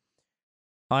book.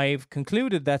 I've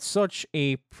concluded that such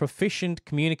a proficient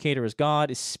communicator as God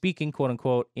is speaking, quote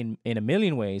unquote, in a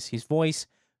million ways, his voice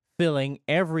filling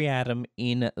every atom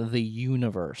in the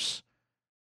universe.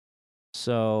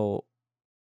 So,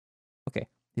 okay,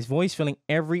 his voice filling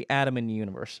every atom in the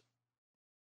universe.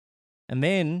 And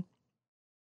then,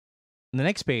 in the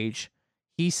next page,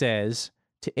 he says,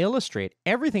 to illustrate,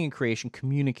 everything in creation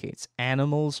communicates: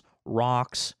 animals,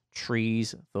 rocks,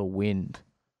 trees, the wind.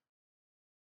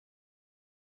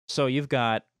 So you've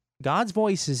got God's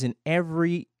voice is in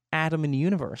every atom in the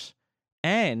universe.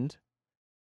 And,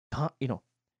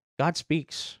 God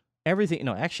speaks. Everything,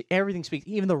 actually everything speaks.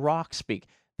 Even the rocks speak.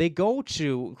 They go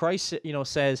to, Christ,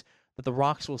 says that the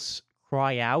rocks will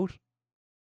cry out.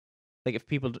 Like if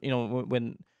people,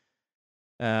 when,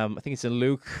 I think it's in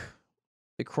Luke,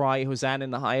 they cry, Hosanna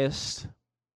in the highest.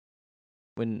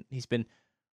 When he's been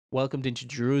welcomed into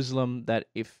Jerusalem, that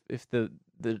if the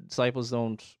disciples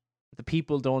don't, the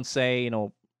people don't say,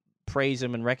 praise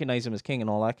him and recognize him as king and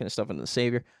all that kind of stuff and the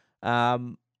savior,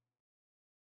 that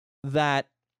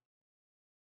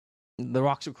the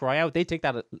rocks will cry out. They take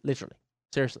that literally,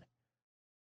 seriously.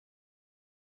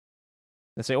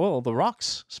 They say, "Oh, the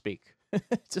rocks speak."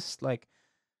 Just like,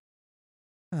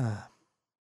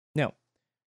 no.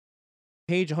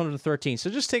 Page 113. So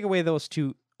just take away those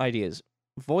two ideas.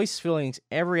 Voice fillings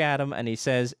every atom, and he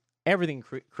says everything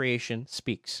creation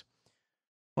speaks.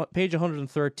 Page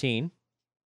 113.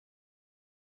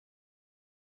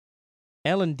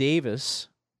 Ellen Davis.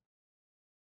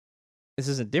 This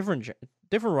is a different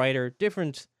writer,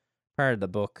 different part of the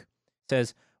book.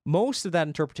 Says most of that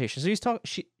interpretation. So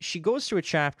she goes through a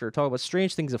chapter talking about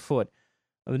strange things afoot.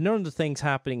 None of the things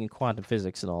happening in quantum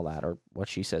physics and all that, or what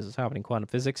she says is happening in quantum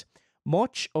physics.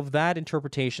 Much of that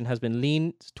interpretation has been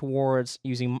leaned towards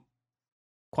using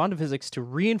quantum physics to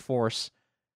reinforce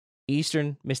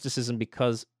Eastern mysticism,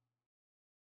 because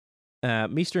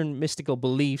Eastern mystical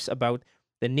beliefs about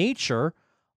the nature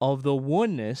of the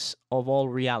oneness of all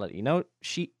reality. Now,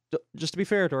 just to be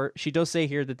fair to her, she does say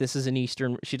here that this is an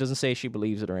Eastern, she doesn't say she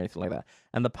believes it or anything like that.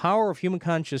 And the power of human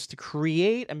consciousness to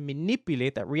create and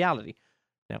manipulate that reality.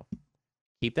 Now,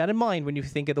 keep that in mind when you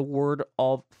think of the word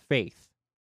of faith.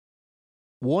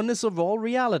 Oneness of all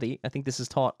reality, I think this is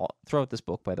taught throughout this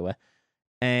book, by the way.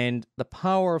 And the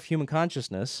power of human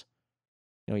consciousness,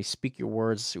 you speak your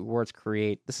words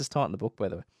create. This is taught in the book, by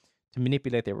the way, to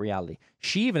manipulate their reality.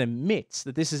 She even admits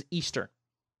that this is Eastern.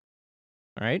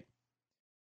 All right?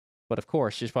 But of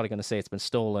course, she's probably going to say it's been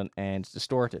stolen and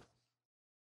distorted.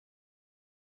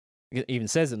 It even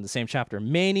says in the same chapter,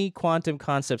 many quantum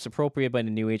concepts appropriated by the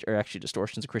New Age are actually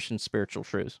distortions of Christian spiritual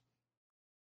truths.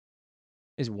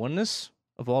 Is oneness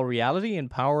of all reality and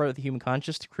power of the human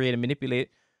conscious to create and manipulate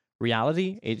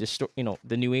reality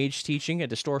the New Age teaching, a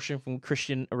distortion from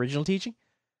Christian original teaching?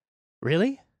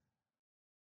 Really?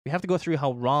 We have to go through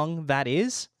how wrong that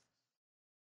is?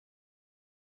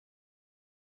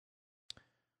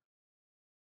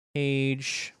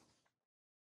 page...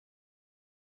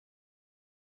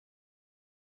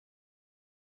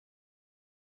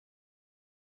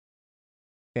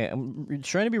 Okay, I'm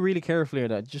trying to be really careful here.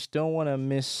 I just don't want to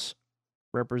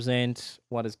misrepresent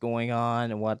what is going on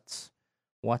and what's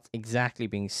exactly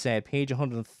being said. Page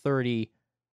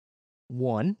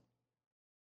 131.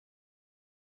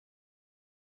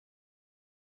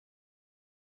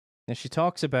 And she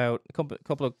talks about a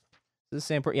couple of the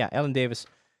same. Yeah, Ellen Davis.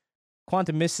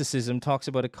 Quantum mysticism talks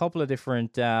about a couple of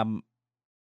different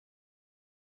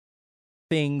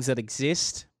things that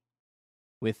exist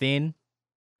within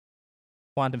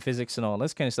quantum physics and all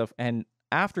this kind of stuff. And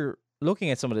after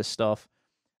looking at some of this stuff,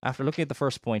 after looking at the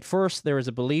first point, first, there is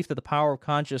a belief that the power of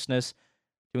consciousness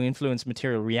to influence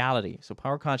material reality. So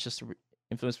power of consciousness to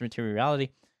influence material reality.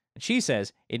 And she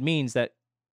says it means that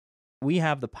we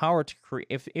have the power to create,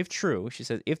 if true, she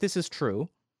says, if this is true,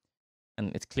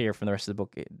 and it's clear from the rest of the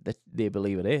book that they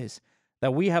believe it is,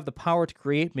 that we have the power to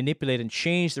create, manipulate, and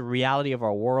change the reality of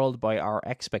our world by our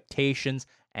expectations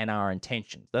and our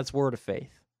intentions. That's word of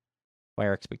faith. By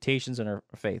our expectations and our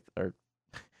faith. Or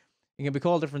it can be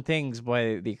called different things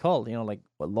by the occult, like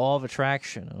law of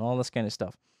attraction and all this kind of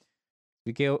stuff.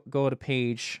 We go to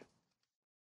page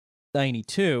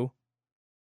 92.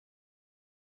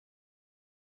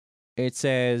 It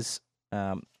says,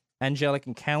 Angelic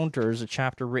Encounters, a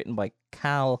chapter written by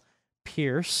Cal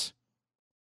Pierce.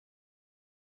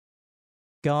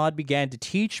 God began to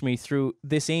teach me through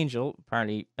this angel,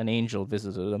 apparently an angel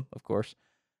visited him, of course,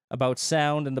 about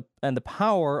sound and the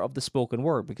power of the spoken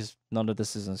word, because none of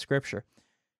this is in Scripture.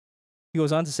 He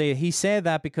goes on to say, he said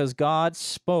that because God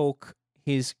spoke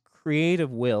his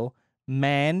creative will,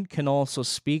 man can also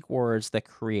speak words that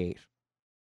create.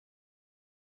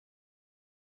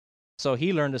 So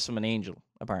he learned this from an angel,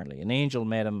 apparently. An angel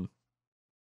met him.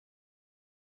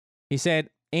 He said,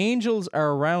 angels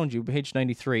are around you, page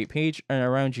 93, are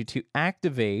around you to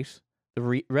activate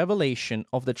the revelation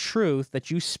of the truth that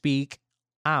you speak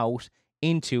out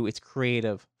into its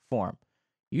creative form.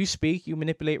 You speak, you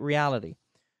manipulate reality.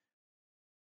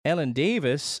 Ellen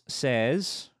Davis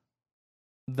says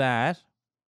that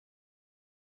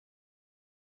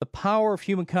the power of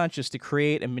human consciousness to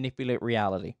create and manipulate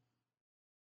reality.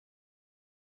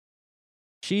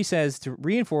 She says to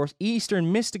reinforce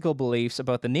Eastern mystical beliefs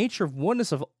about the nature of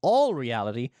oneness of all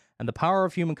reality and the power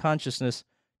of human consciousness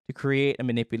to create and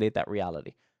manipulate that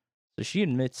reality. So she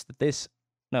admits that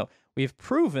we have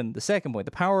proven the second point,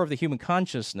 the power of the human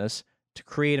consciousness to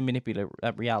create and manipulate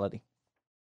that reality.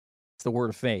 It's the word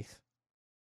of faith.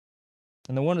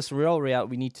 And the oneness of real reality,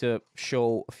 we need to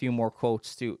show a few more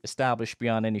quotes to establish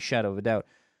beyond any shadow of a doubt.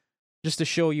 Just to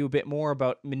show you a bit more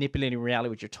about manipulating reality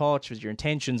with your thoughts, with your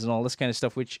intentions, and all this kind of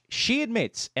stuff, which she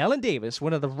admits, Ellen Davis,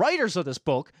 one of the writers of this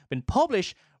book, been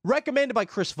published, recommended by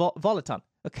Chris Volaton.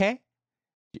 Okay?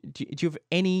 Do you have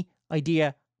any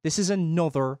idea? This is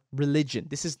another religion.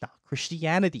 This is not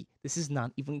Christianity. This is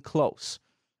not even close.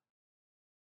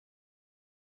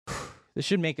 This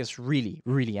should make us really,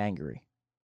 really angry.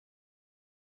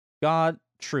 God,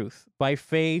 truth. By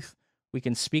faith, we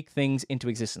can speak things into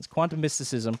existence. Quantum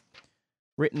mysticism,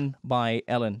 written by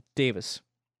Ellen Davis.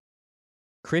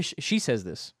 She says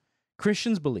this.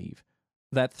 Christians believe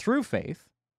that through faith,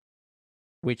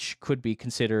 which could be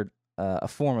considered a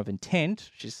form of intent.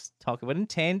 She's talking about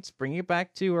intent, bringing it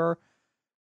back to our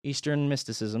Eastern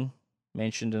mysticism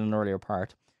mentioned in an earlier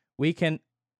part. We can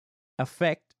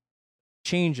affect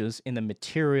changes in the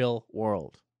material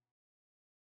world.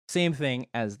 Same thing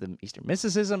as the Eastern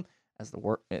mysticism, as the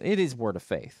word. It is word of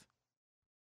faith.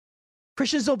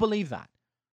 Christians don't believe that.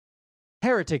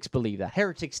 Heretics believe that.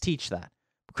 Heretics teach that.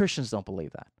 But Christians don't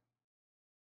believe that.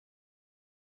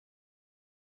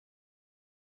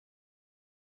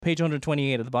 Page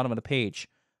 128 at the bottom of the page.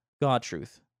 God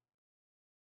truth.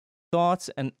 Thoughts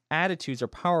and attitudes are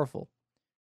powerful.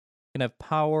 Can have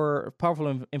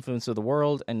powerful influence of the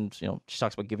world, and she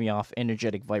talks about giving off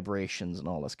energetic vibrations and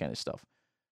all this kind of stuff.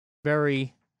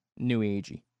 Very new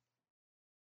agey.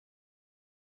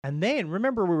 And then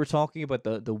remember we were talking about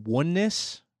the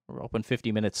oneness. We're up in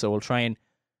 50 minutes, so we'll try and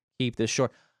keep this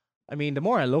short. I mean, the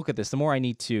more I look at this, the more I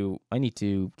need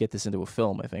to get this into a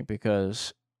film, I think,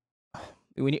 because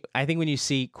when you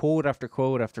see quote after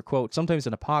quote after quote, sometimes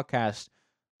in a podcast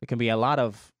there can be a lot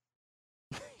of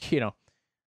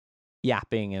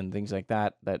yapping and things like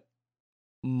that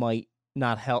might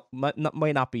not help, might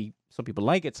not be. Some people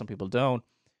like it, some people don't.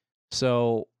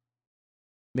 So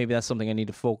maybe that's something I need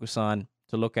to focus on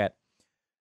to look at.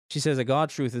 She says a God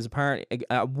truth is apparently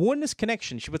a oneness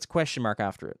connection. She puts a question mark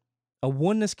after it. A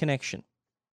oneness connection.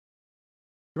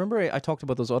 Remember I talked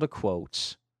about those other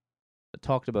quotes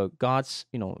talked about God's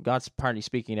apparently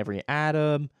speaking every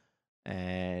atom,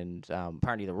 and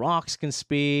apparently the rocks can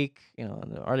speak, in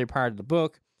the earlier part of the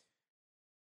book.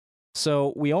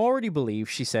 So we already believe,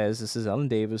 she says, this is Ellen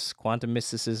Davis, Quantum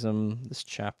Mysticism, this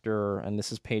chapter, and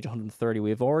this is page 130.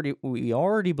 We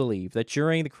already believe that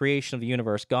during the creation of the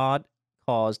universe, God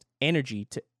caused energy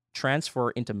to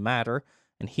transfer into matter,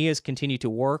 and he has continued to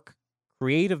work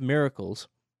creative miracles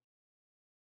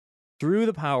through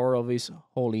the power of his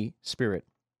Holy Spirit.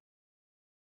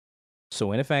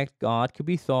 So in effect, God could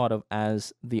be thought of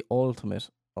as the ultimate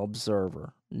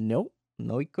observer. No,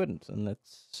 he couldn't, and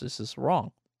this is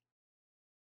wrong.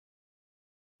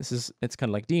 It's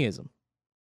kind of like deism.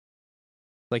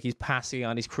 Like he's passing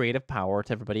on his creative power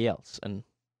to everybody else, and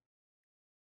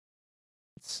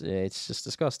it's just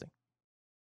disgusting.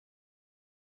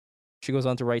 She goes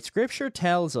on to write, Scripture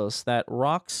tells us that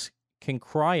rocks can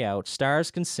cry out, stars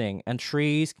can sing, and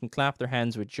trees can clap their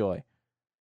hands with joy.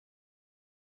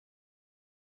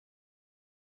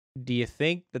 Do you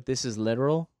think that this is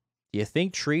literal? Do you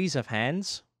think trees have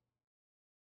hands?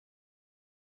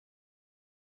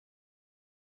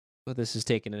 But this is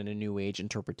taken in a New Age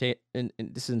this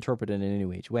is interpreted in a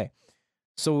New Age way.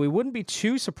 So we wouldn't be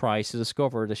too surprised to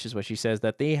discover, this is what she says,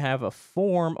 that they have a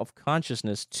form of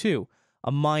consciousness too,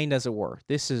 a mind as it were.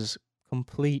 This is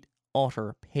complete,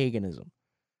 utter paganism.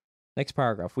 Next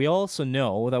paragraph. We also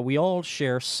know that we all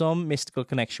share some mystical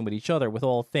connection with each other, with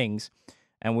all things,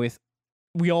 and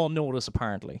we all know this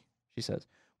apparently, she says,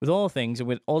 with all things and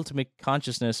with ultimate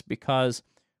consciousness, because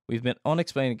we've been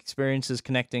unexplained experiences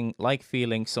connecting like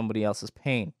feeling somebody else's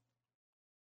pain.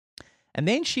 And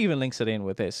then she even links it in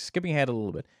with this, skipping ahead a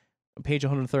little bit, on page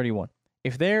 131.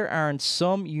 If there aren't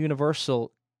some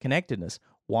universal connectedness,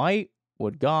 why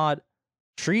would God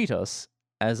treat us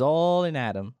as all in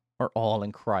Adam or all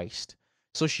in Christ?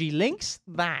 So she links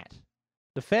that,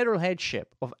 the federal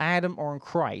headship of Adam or in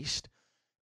Christ,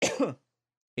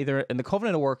 either in the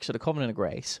covenant of works or the covenant of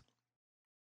grace,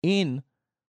 in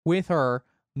with her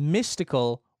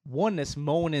mystical oneness,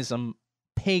 monism,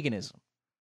 paganism.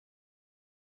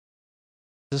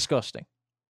 Disgusting.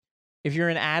 If you're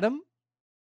in Adam,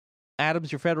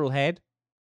 Adam's your federal head.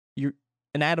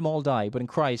 In Adam all die, but in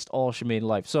Christ all should be made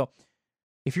alive. So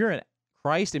if you're in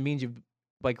Christ, it means you've,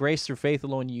 by grace through faith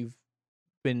alone, you've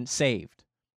been saved.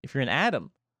 If you're in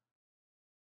Adam,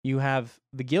 you have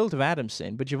the guilt of Adam's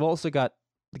sin, but you've also got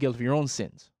the guilt of your own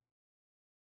sins.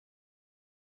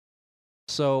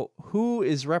 So who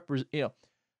is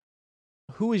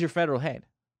who is your federal head?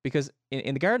 Because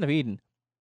in the Garden of Eden,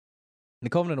 in the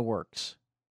covenant of works,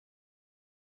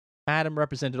 Adam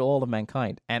represented all of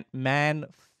mankind, and man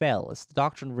fell. It's the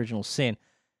doctrine of original sin.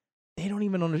 They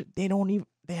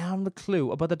haven't a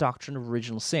clue about the doctrine of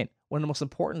original sin, one of the most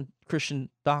important Christian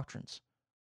doctrines.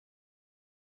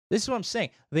 This is what I'm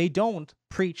saying. They don't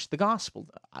preach the gospel.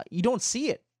 You don't see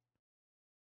it.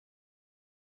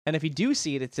 And if you do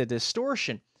see it, it's a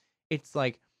distortion. It's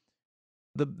like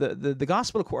the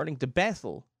gospel according to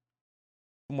Bethel,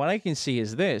 from what I can see,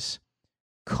 is this: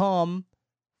 come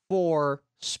for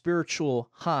spiritual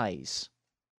highs.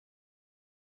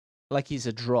 Like he's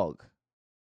a drug.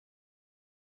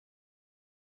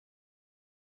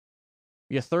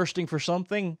 You're thirsting for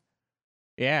something?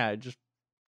 Yeah,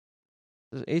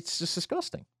 it's just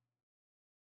disgusting.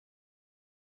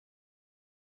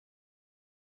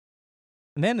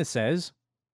 And then it says,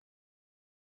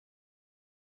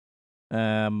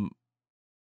 oh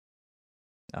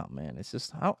man, it's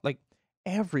just how, like,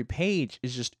 every page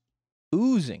is just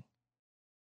oozing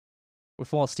with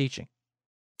false teaching.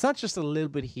 It's not just a little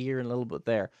bit here and a little bit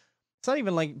there. It's not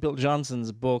even like Bill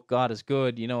Johnson's book, God is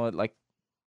Good. Like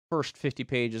first 50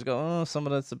 pages go, oh, some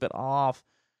of that's a bit off.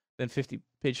 Then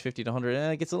page 50 to 100,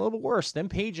 and it gets a little bit worse. Then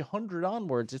page 100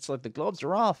 onwards, it's like the gloves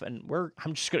are off, and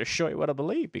I'm just going to show you what I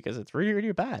believe, because it's really,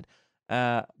 really bad.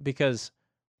 Because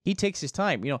he takes his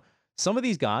time. Some of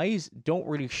these guys don't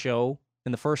really show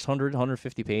in the first 100,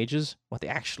 150 pages what they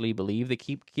actually believe. They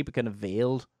keep it kind of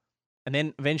veiled, and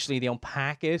then eventually they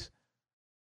unpack it,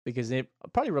 because they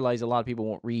probably realize a lot of people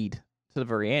won't read to the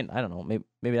very end. I don't know.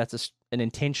 Maybe that's an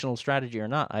intentional strategy or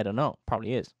not. I don't know.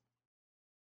 Probably is.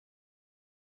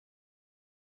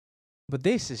 But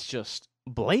this is just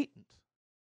blatant,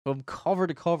 from cover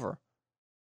to cover.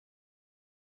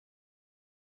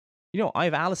 I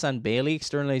have Alice Bailey,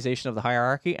 Externalization of the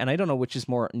Hierarchy, and I don't know which is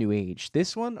more New Age,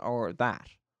 this one or that.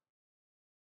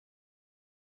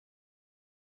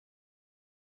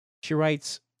 She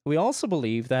writes, we also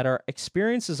believe that our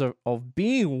experiences of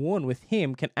being one with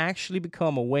him can actually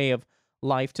become a way of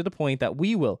life, to the point that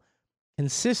we will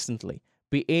consistently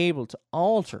be able to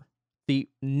alter the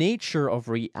nature of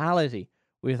reality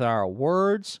with our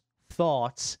words,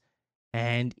 thoughts,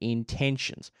 and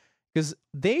intentions. Because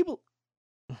they will,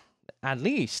 at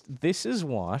least this is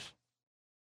what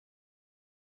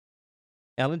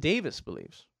Ellen Davis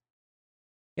believes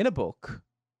in a book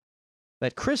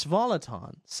that Chris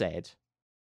Volaton said.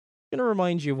 I'm going to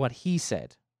remind you of what he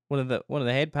said, one of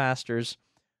the head pastors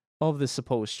of this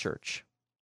supposed church.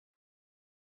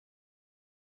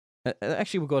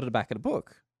 Actually, we'll go to the back of the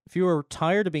book. If you are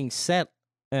tired of being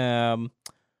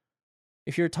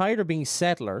if you're tired of being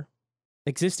settler,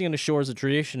 existing on the shores of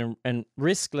tradition and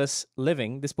riskless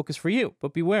living, this book is for you.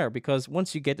 But beware, because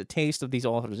once you get a taste of these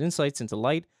authors' insights into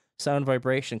light, sound,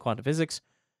 vibration, and quantum physics,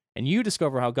 and you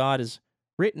discover how God has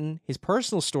written his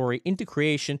personal story into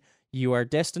creation, you are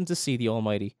destined to see the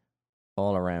Almighty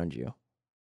all around you.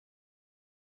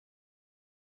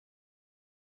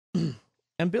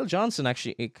 And Bill Johnson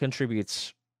actually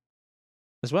contributes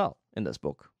as well in this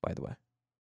book, by the way.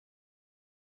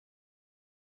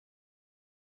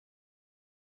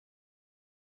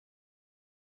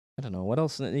 I don't know what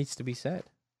else needs to be said.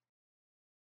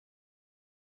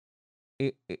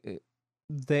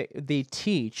 They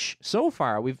teach so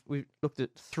far. We've looked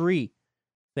at two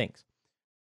things.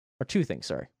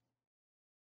 Sorry.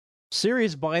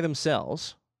 Serious by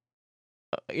themselves,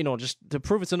 just to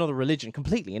prove it's another religion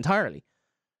completely, entirely.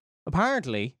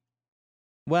 Apparently,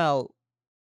 well,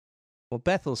 what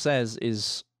Bethel says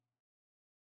is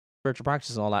spiritual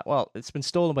practice and all that. Well, it's been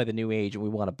stolen by the New Age, and we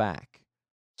want it back.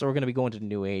 So we're going to be going to the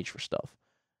New Age for stuff.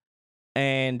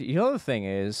 And the other thing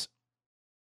is,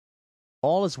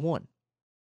 all is one.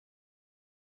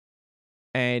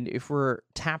 And if we're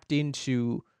tapped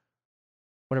into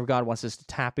whatever God wants us to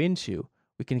tap into,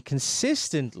 we can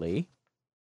consistently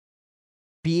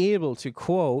be able to,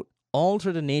 quote,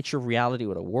 alter the nature of reality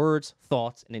with our words,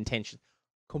 thoughts, and intentions.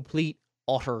 Complete,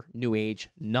 utter New Age,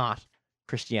 not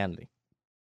Christianity.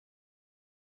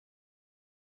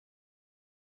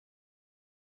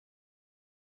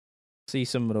 See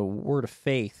some of the word of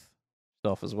faith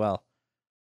stuff as well.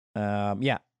 You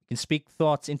can speak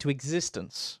thoughts into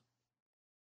existence.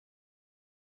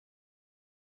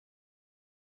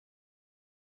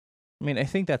 I mean, I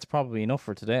think that's probably enough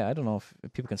for today. I don't know if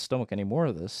people can stomach any more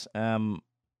of this. And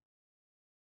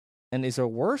is there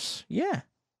worse? Yeah.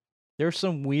 There's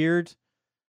some weird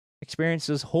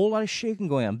experiences, whole lot of shaking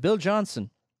going on. Bill Johnson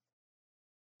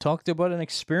talked about an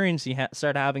experience he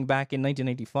started having back in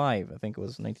 1995. I think it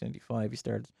was 1995 he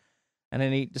started. And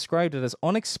then he described it as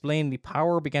unexplainedly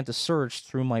power began to surge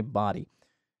through my body.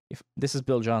 This is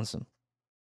Bill Johnson.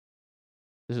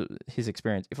 This is his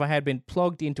experience. If I had been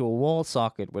plugged into a wall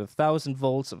socket with 1,000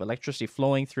 volts of electricity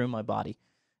flowing through my body.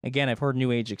 Again, I've heard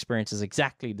New Age experiences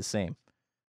exactly the same.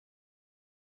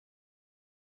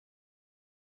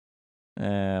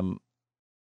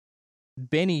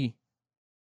 Benny.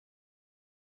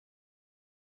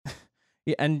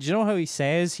 Yeah, and do you know how he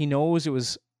says he knows it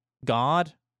was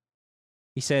God?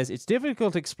 He says, it's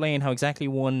difficult to explain how exactly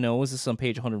one knows. This is on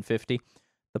page 150.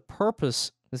 The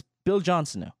purpose is Bill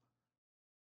Johnson now.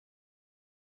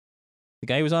 The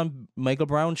guy who was on Michael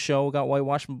Brown's show, got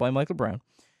whitewashed by Michael Brown.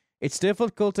 It's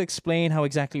difficult to explain how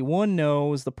exactly one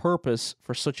knows the purpose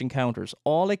for such encounters.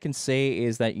 All I can say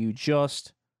is that you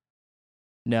just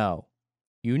know.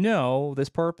 You know this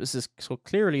purpose is so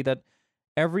clearly that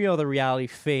every other reality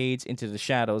fades into the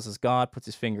shadows as God puts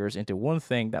his fingers into one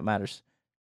thing that matters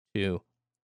to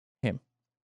him.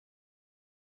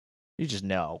 You just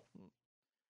know.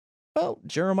 Well,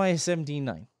 Jeremiah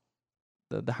 17:9.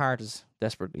 The heart is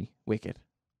desperately wicked.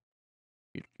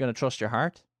 You're going to trust your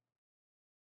heart?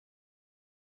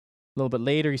 A little bit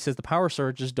later, he says the power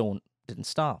surges didn't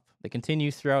stop. They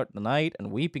continue throughout the night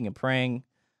and weeping and praying.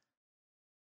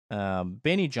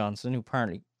 Benny Johnson, who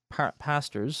apparently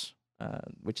pastors,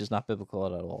 which is not biblical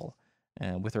at all,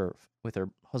 with her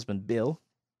husband Bill.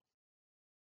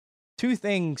 Two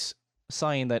things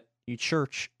sign that the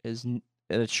church has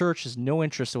no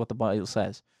interest in what the Bible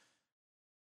says.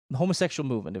 The homosexual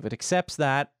movement, if it accepts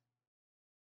that,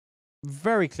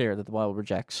 very clear that the Bible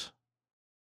rejects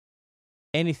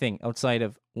anything outside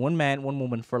of one man, one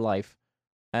woman for life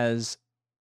as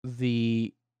what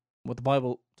the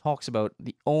Bible talks about,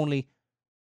 the only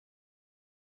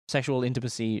sexual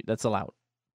intimacy that's allowed.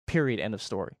 Period. End of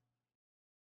story.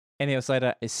 Any outside of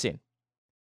that is sin.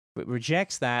 It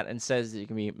rejects that and says that it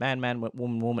can be man,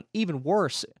 woman, woman. Even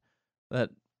worse, that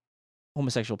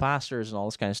homosexual pastors and all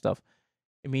this kind of stuff.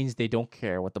 It means they don't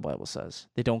care what the Bible says.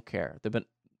 They don't care.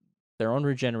 They're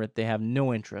unregenerate. They have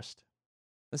no interest.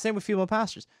 The same with female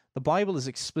pastors. The Bible is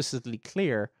explicitly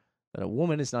clear that a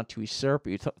woman is not to usurp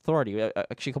authority.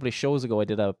 Actually, a couple of shows ago, I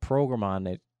did a program on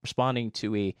it, responding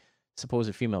to a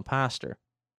supposed female pastor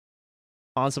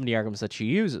on some of the arguments that she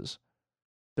uses.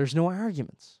 There's no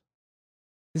arguments.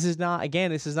 This is not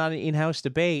an in-house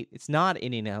debate. It's not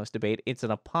an in-house debate. It's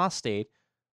an apostate.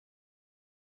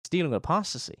 It's dealing with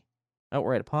apostasy,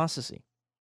 outright apostasy.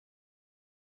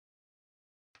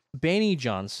 Benny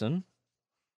Johnson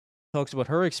talks about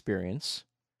her experience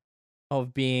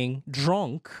of being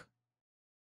drunk,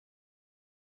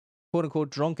 quote unquote,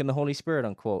 drunk in the Holy Spirit,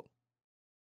 unquote.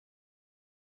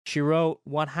 She wrote,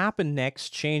 "What happened next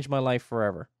changed my life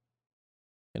forever."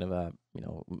 Kind of a,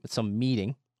 some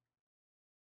meeting.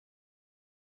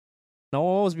 And I'll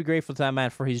always be grateful to that man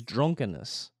for his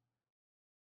drunkenness.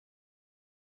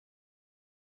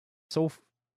 So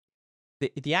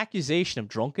the accusation of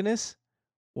drunkenness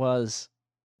was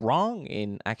wrong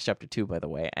in Acts chapter 2, by the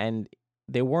way, and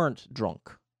they weren't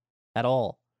drunk at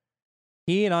all.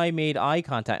 He and I made eye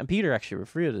contact, and Peter actually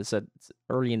referred to it, said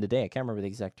early in the day, I can't remember the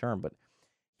exact term, but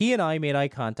he and I made eye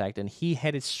contact, and he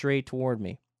headed straight toward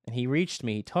me, and he reached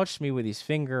me, he touched me with his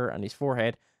finger on his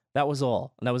forehead. That was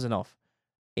all, and that was enough.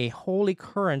 A holy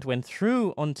current went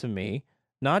through unto me,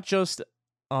 not just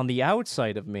on the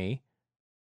outside of me,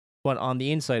 but on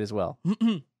the inside as well.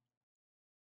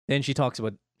 Then she talks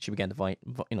about she began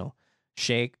to,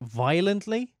 shake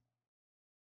violently.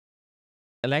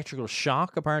 Electrical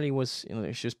shock apparently was,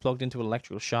 she was plugged into an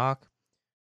electrical shock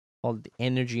called the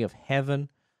energy of heaven.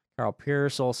 Carl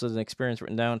Pierce also has an experience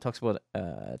written down, talks about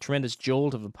a tremendous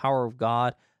jolt of the power of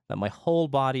God, that my whole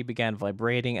body began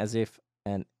vibrating as if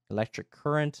an electric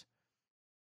current.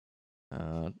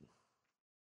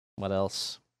 What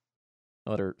else?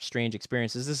 Other strange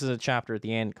experiences. This is a chapter at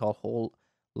the end called Whole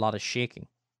Lot of Shaking.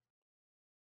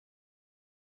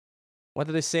 What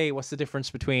did they say? What's the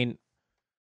difference between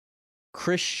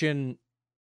Christian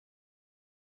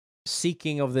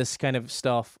seeking of this kind of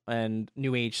stuff and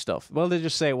New Age stuff? Well, they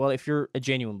just say, well, if you're a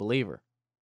genuine believer,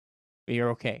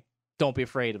 you're okay. Don't be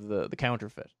afraid of the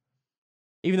counterfeit.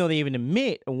 Even though they even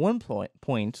admit at one point,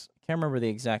 I can't remember the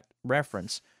exact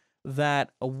reference,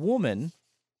 that a woman,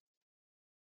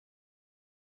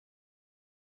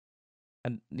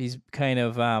 and he's kind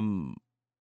of a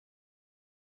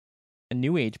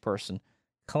New Age person,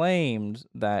 claimed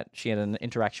that she had an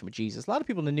interaction with Jesus. A lot of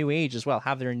people in the New Age as well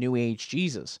have their New Age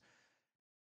Jesus.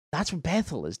 That's what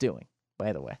Bethel is doing,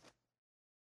 by the way.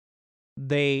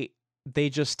 They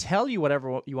just tell you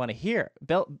whatever you want to hear.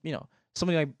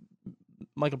 Somebody like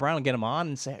Michael Brown will get him on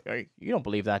and say, hey, you don't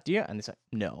believe that, do you? And they say,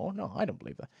 no, I don't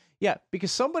believe that. Yeah,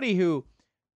 because somebody who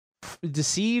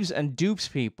deceives and dupes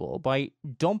people by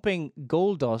dumping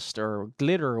gold dust or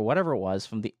glitter or whatever it was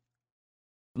from the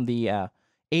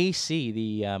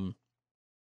AC, from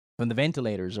the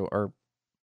ventilators or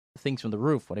things from the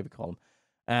roof, whatever you call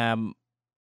them,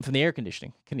 from the air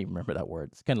conditioning. I can't even remember that word.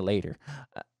 It's kind of later.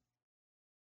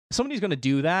 Somebody who's going to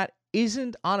do that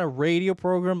isn't on a radio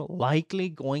program likely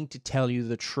going to tell you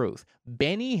the truth.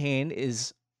 Benny Hinn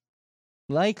is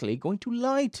likely going to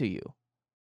lie to you.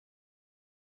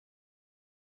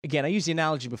 Again, I used the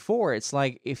analogy before. It's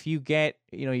like if you get,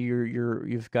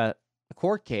 you've got a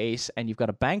court case and you've got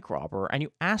a bank robber and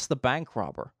you ask the bank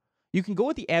robber, you can go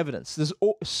with the evidence. There's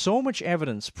so much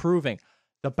evidence proving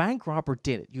the bank robber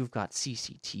did it. You've got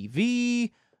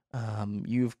CCTV,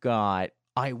 you've got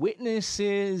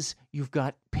eyewitnesses, you've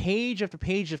got page after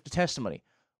page after testimony.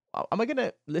 Am I going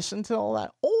to listen to all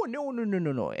that? Oh, no.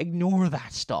 Ignore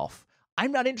that stuff.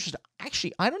 I'm not interested.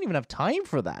 Actually, I don't even have time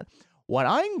for that. What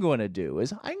I'm going to do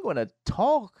is I'm going to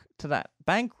talk to that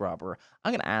bank robber.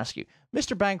 I'm going to ask you,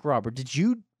 Mr. Bank Robber, did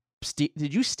you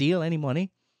steal any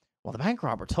money? Well, the bank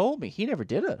robber told me he never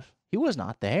did it. He was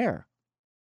not there.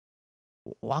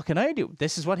 What can I do?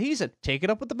 This is what he said. Take it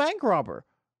up with the bank robber.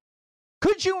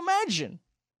 Could you imagine?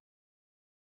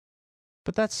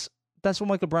 But that's what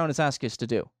Michael Brown has asked us to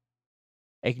do.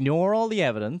 Ignore all the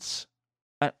evidence.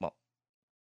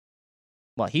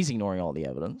 Well, he's ignoring all the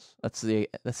evidence. That's the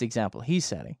example he's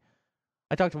setting.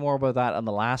 I talked more about that on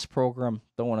the last program.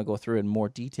 Don't want to go through it in more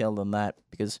detail than that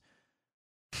because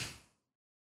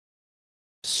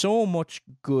so much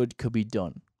good could be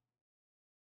done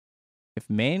if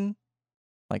men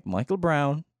like Michael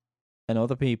Brown and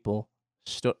other people,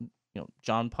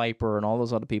 John Piper and all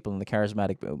those other people in the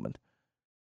charismatic movement,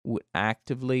 would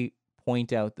actively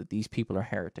point out that these people are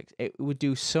heretics. It would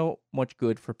do so much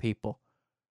good for people.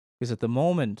 Because at the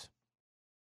moment,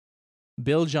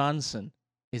 Bill Johnson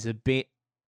is a bit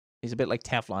like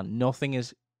Teflon.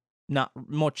 Not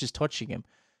much is touching him.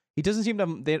 He doesn't seem to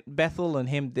have, Bethel and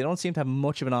him, they don't seem to have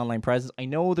much of an online presence. I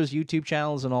know there's YouTube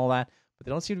channels and all that, but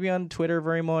they don't seem to be on Twitter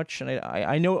very much. And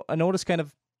I notice kind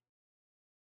of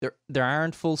there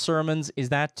aren't full sermons. Is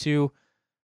that to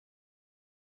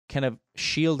kind of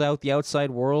shield out the outside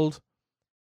world?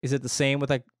 Is it the same with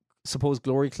that supposed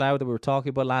glory cloud that we were talking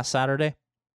about last Saturday?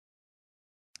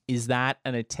 Is that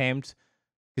an attempt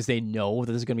because they know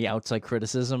that there's going to be outside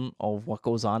criticism of what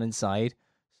goes on inside?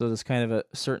 So there's kind of a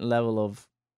certain level of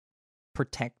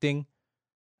protecting,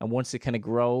 and once it kind of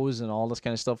grows and all this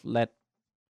kind of stuff, there's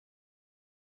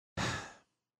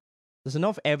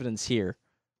enough evidence here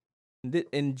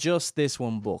in just this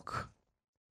one book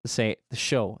to say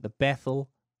the Bethel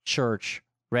Church,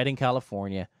 Redding,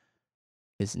 California,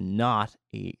 is not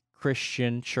a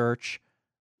Christian church.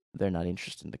 They're not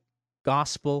interested in the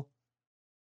gospel.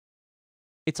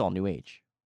 It's all New Age.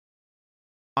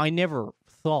 I never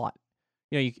thought,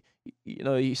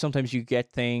 sometimes you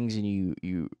get things and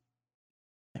you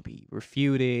maybe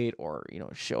refute it, or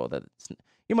show that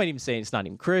you might even say it's not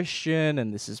even Christian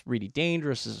and this is really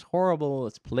dangerous, this is horrible,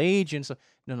 it's Pelagian. So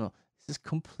no, this is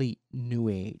complete New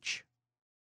Age.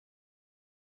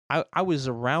 I was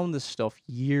around this stuff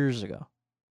years ago.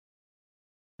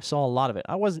 I saw a lot of it.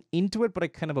 I wasn't into it, but I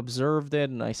kind of observed it,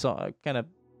 and I kind of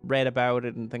read about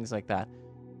it and things like that.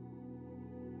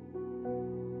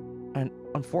 And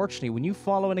unfortunately, when you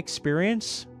follow an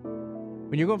experience,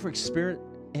 when you're going for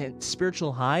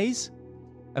spiritual highs,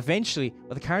 eventually,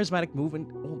 what the charismatic movement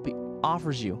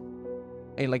offers you,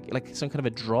 like some kind of a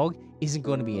drug, isn't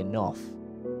going to be enough.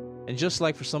 And just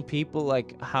like for some people,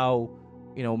 like how,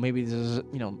 maybe there's,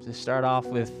 they start off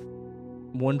with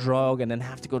one drug and then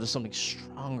have to go to something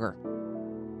stronger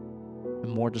and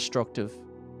more destructive,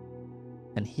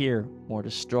 and here, more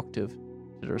destructive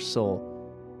to their soul.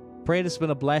 Pray this has been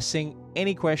a blessing.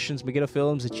 Any questions,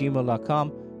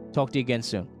 megiddofilms@gmail.com. Talk to you again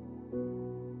soon.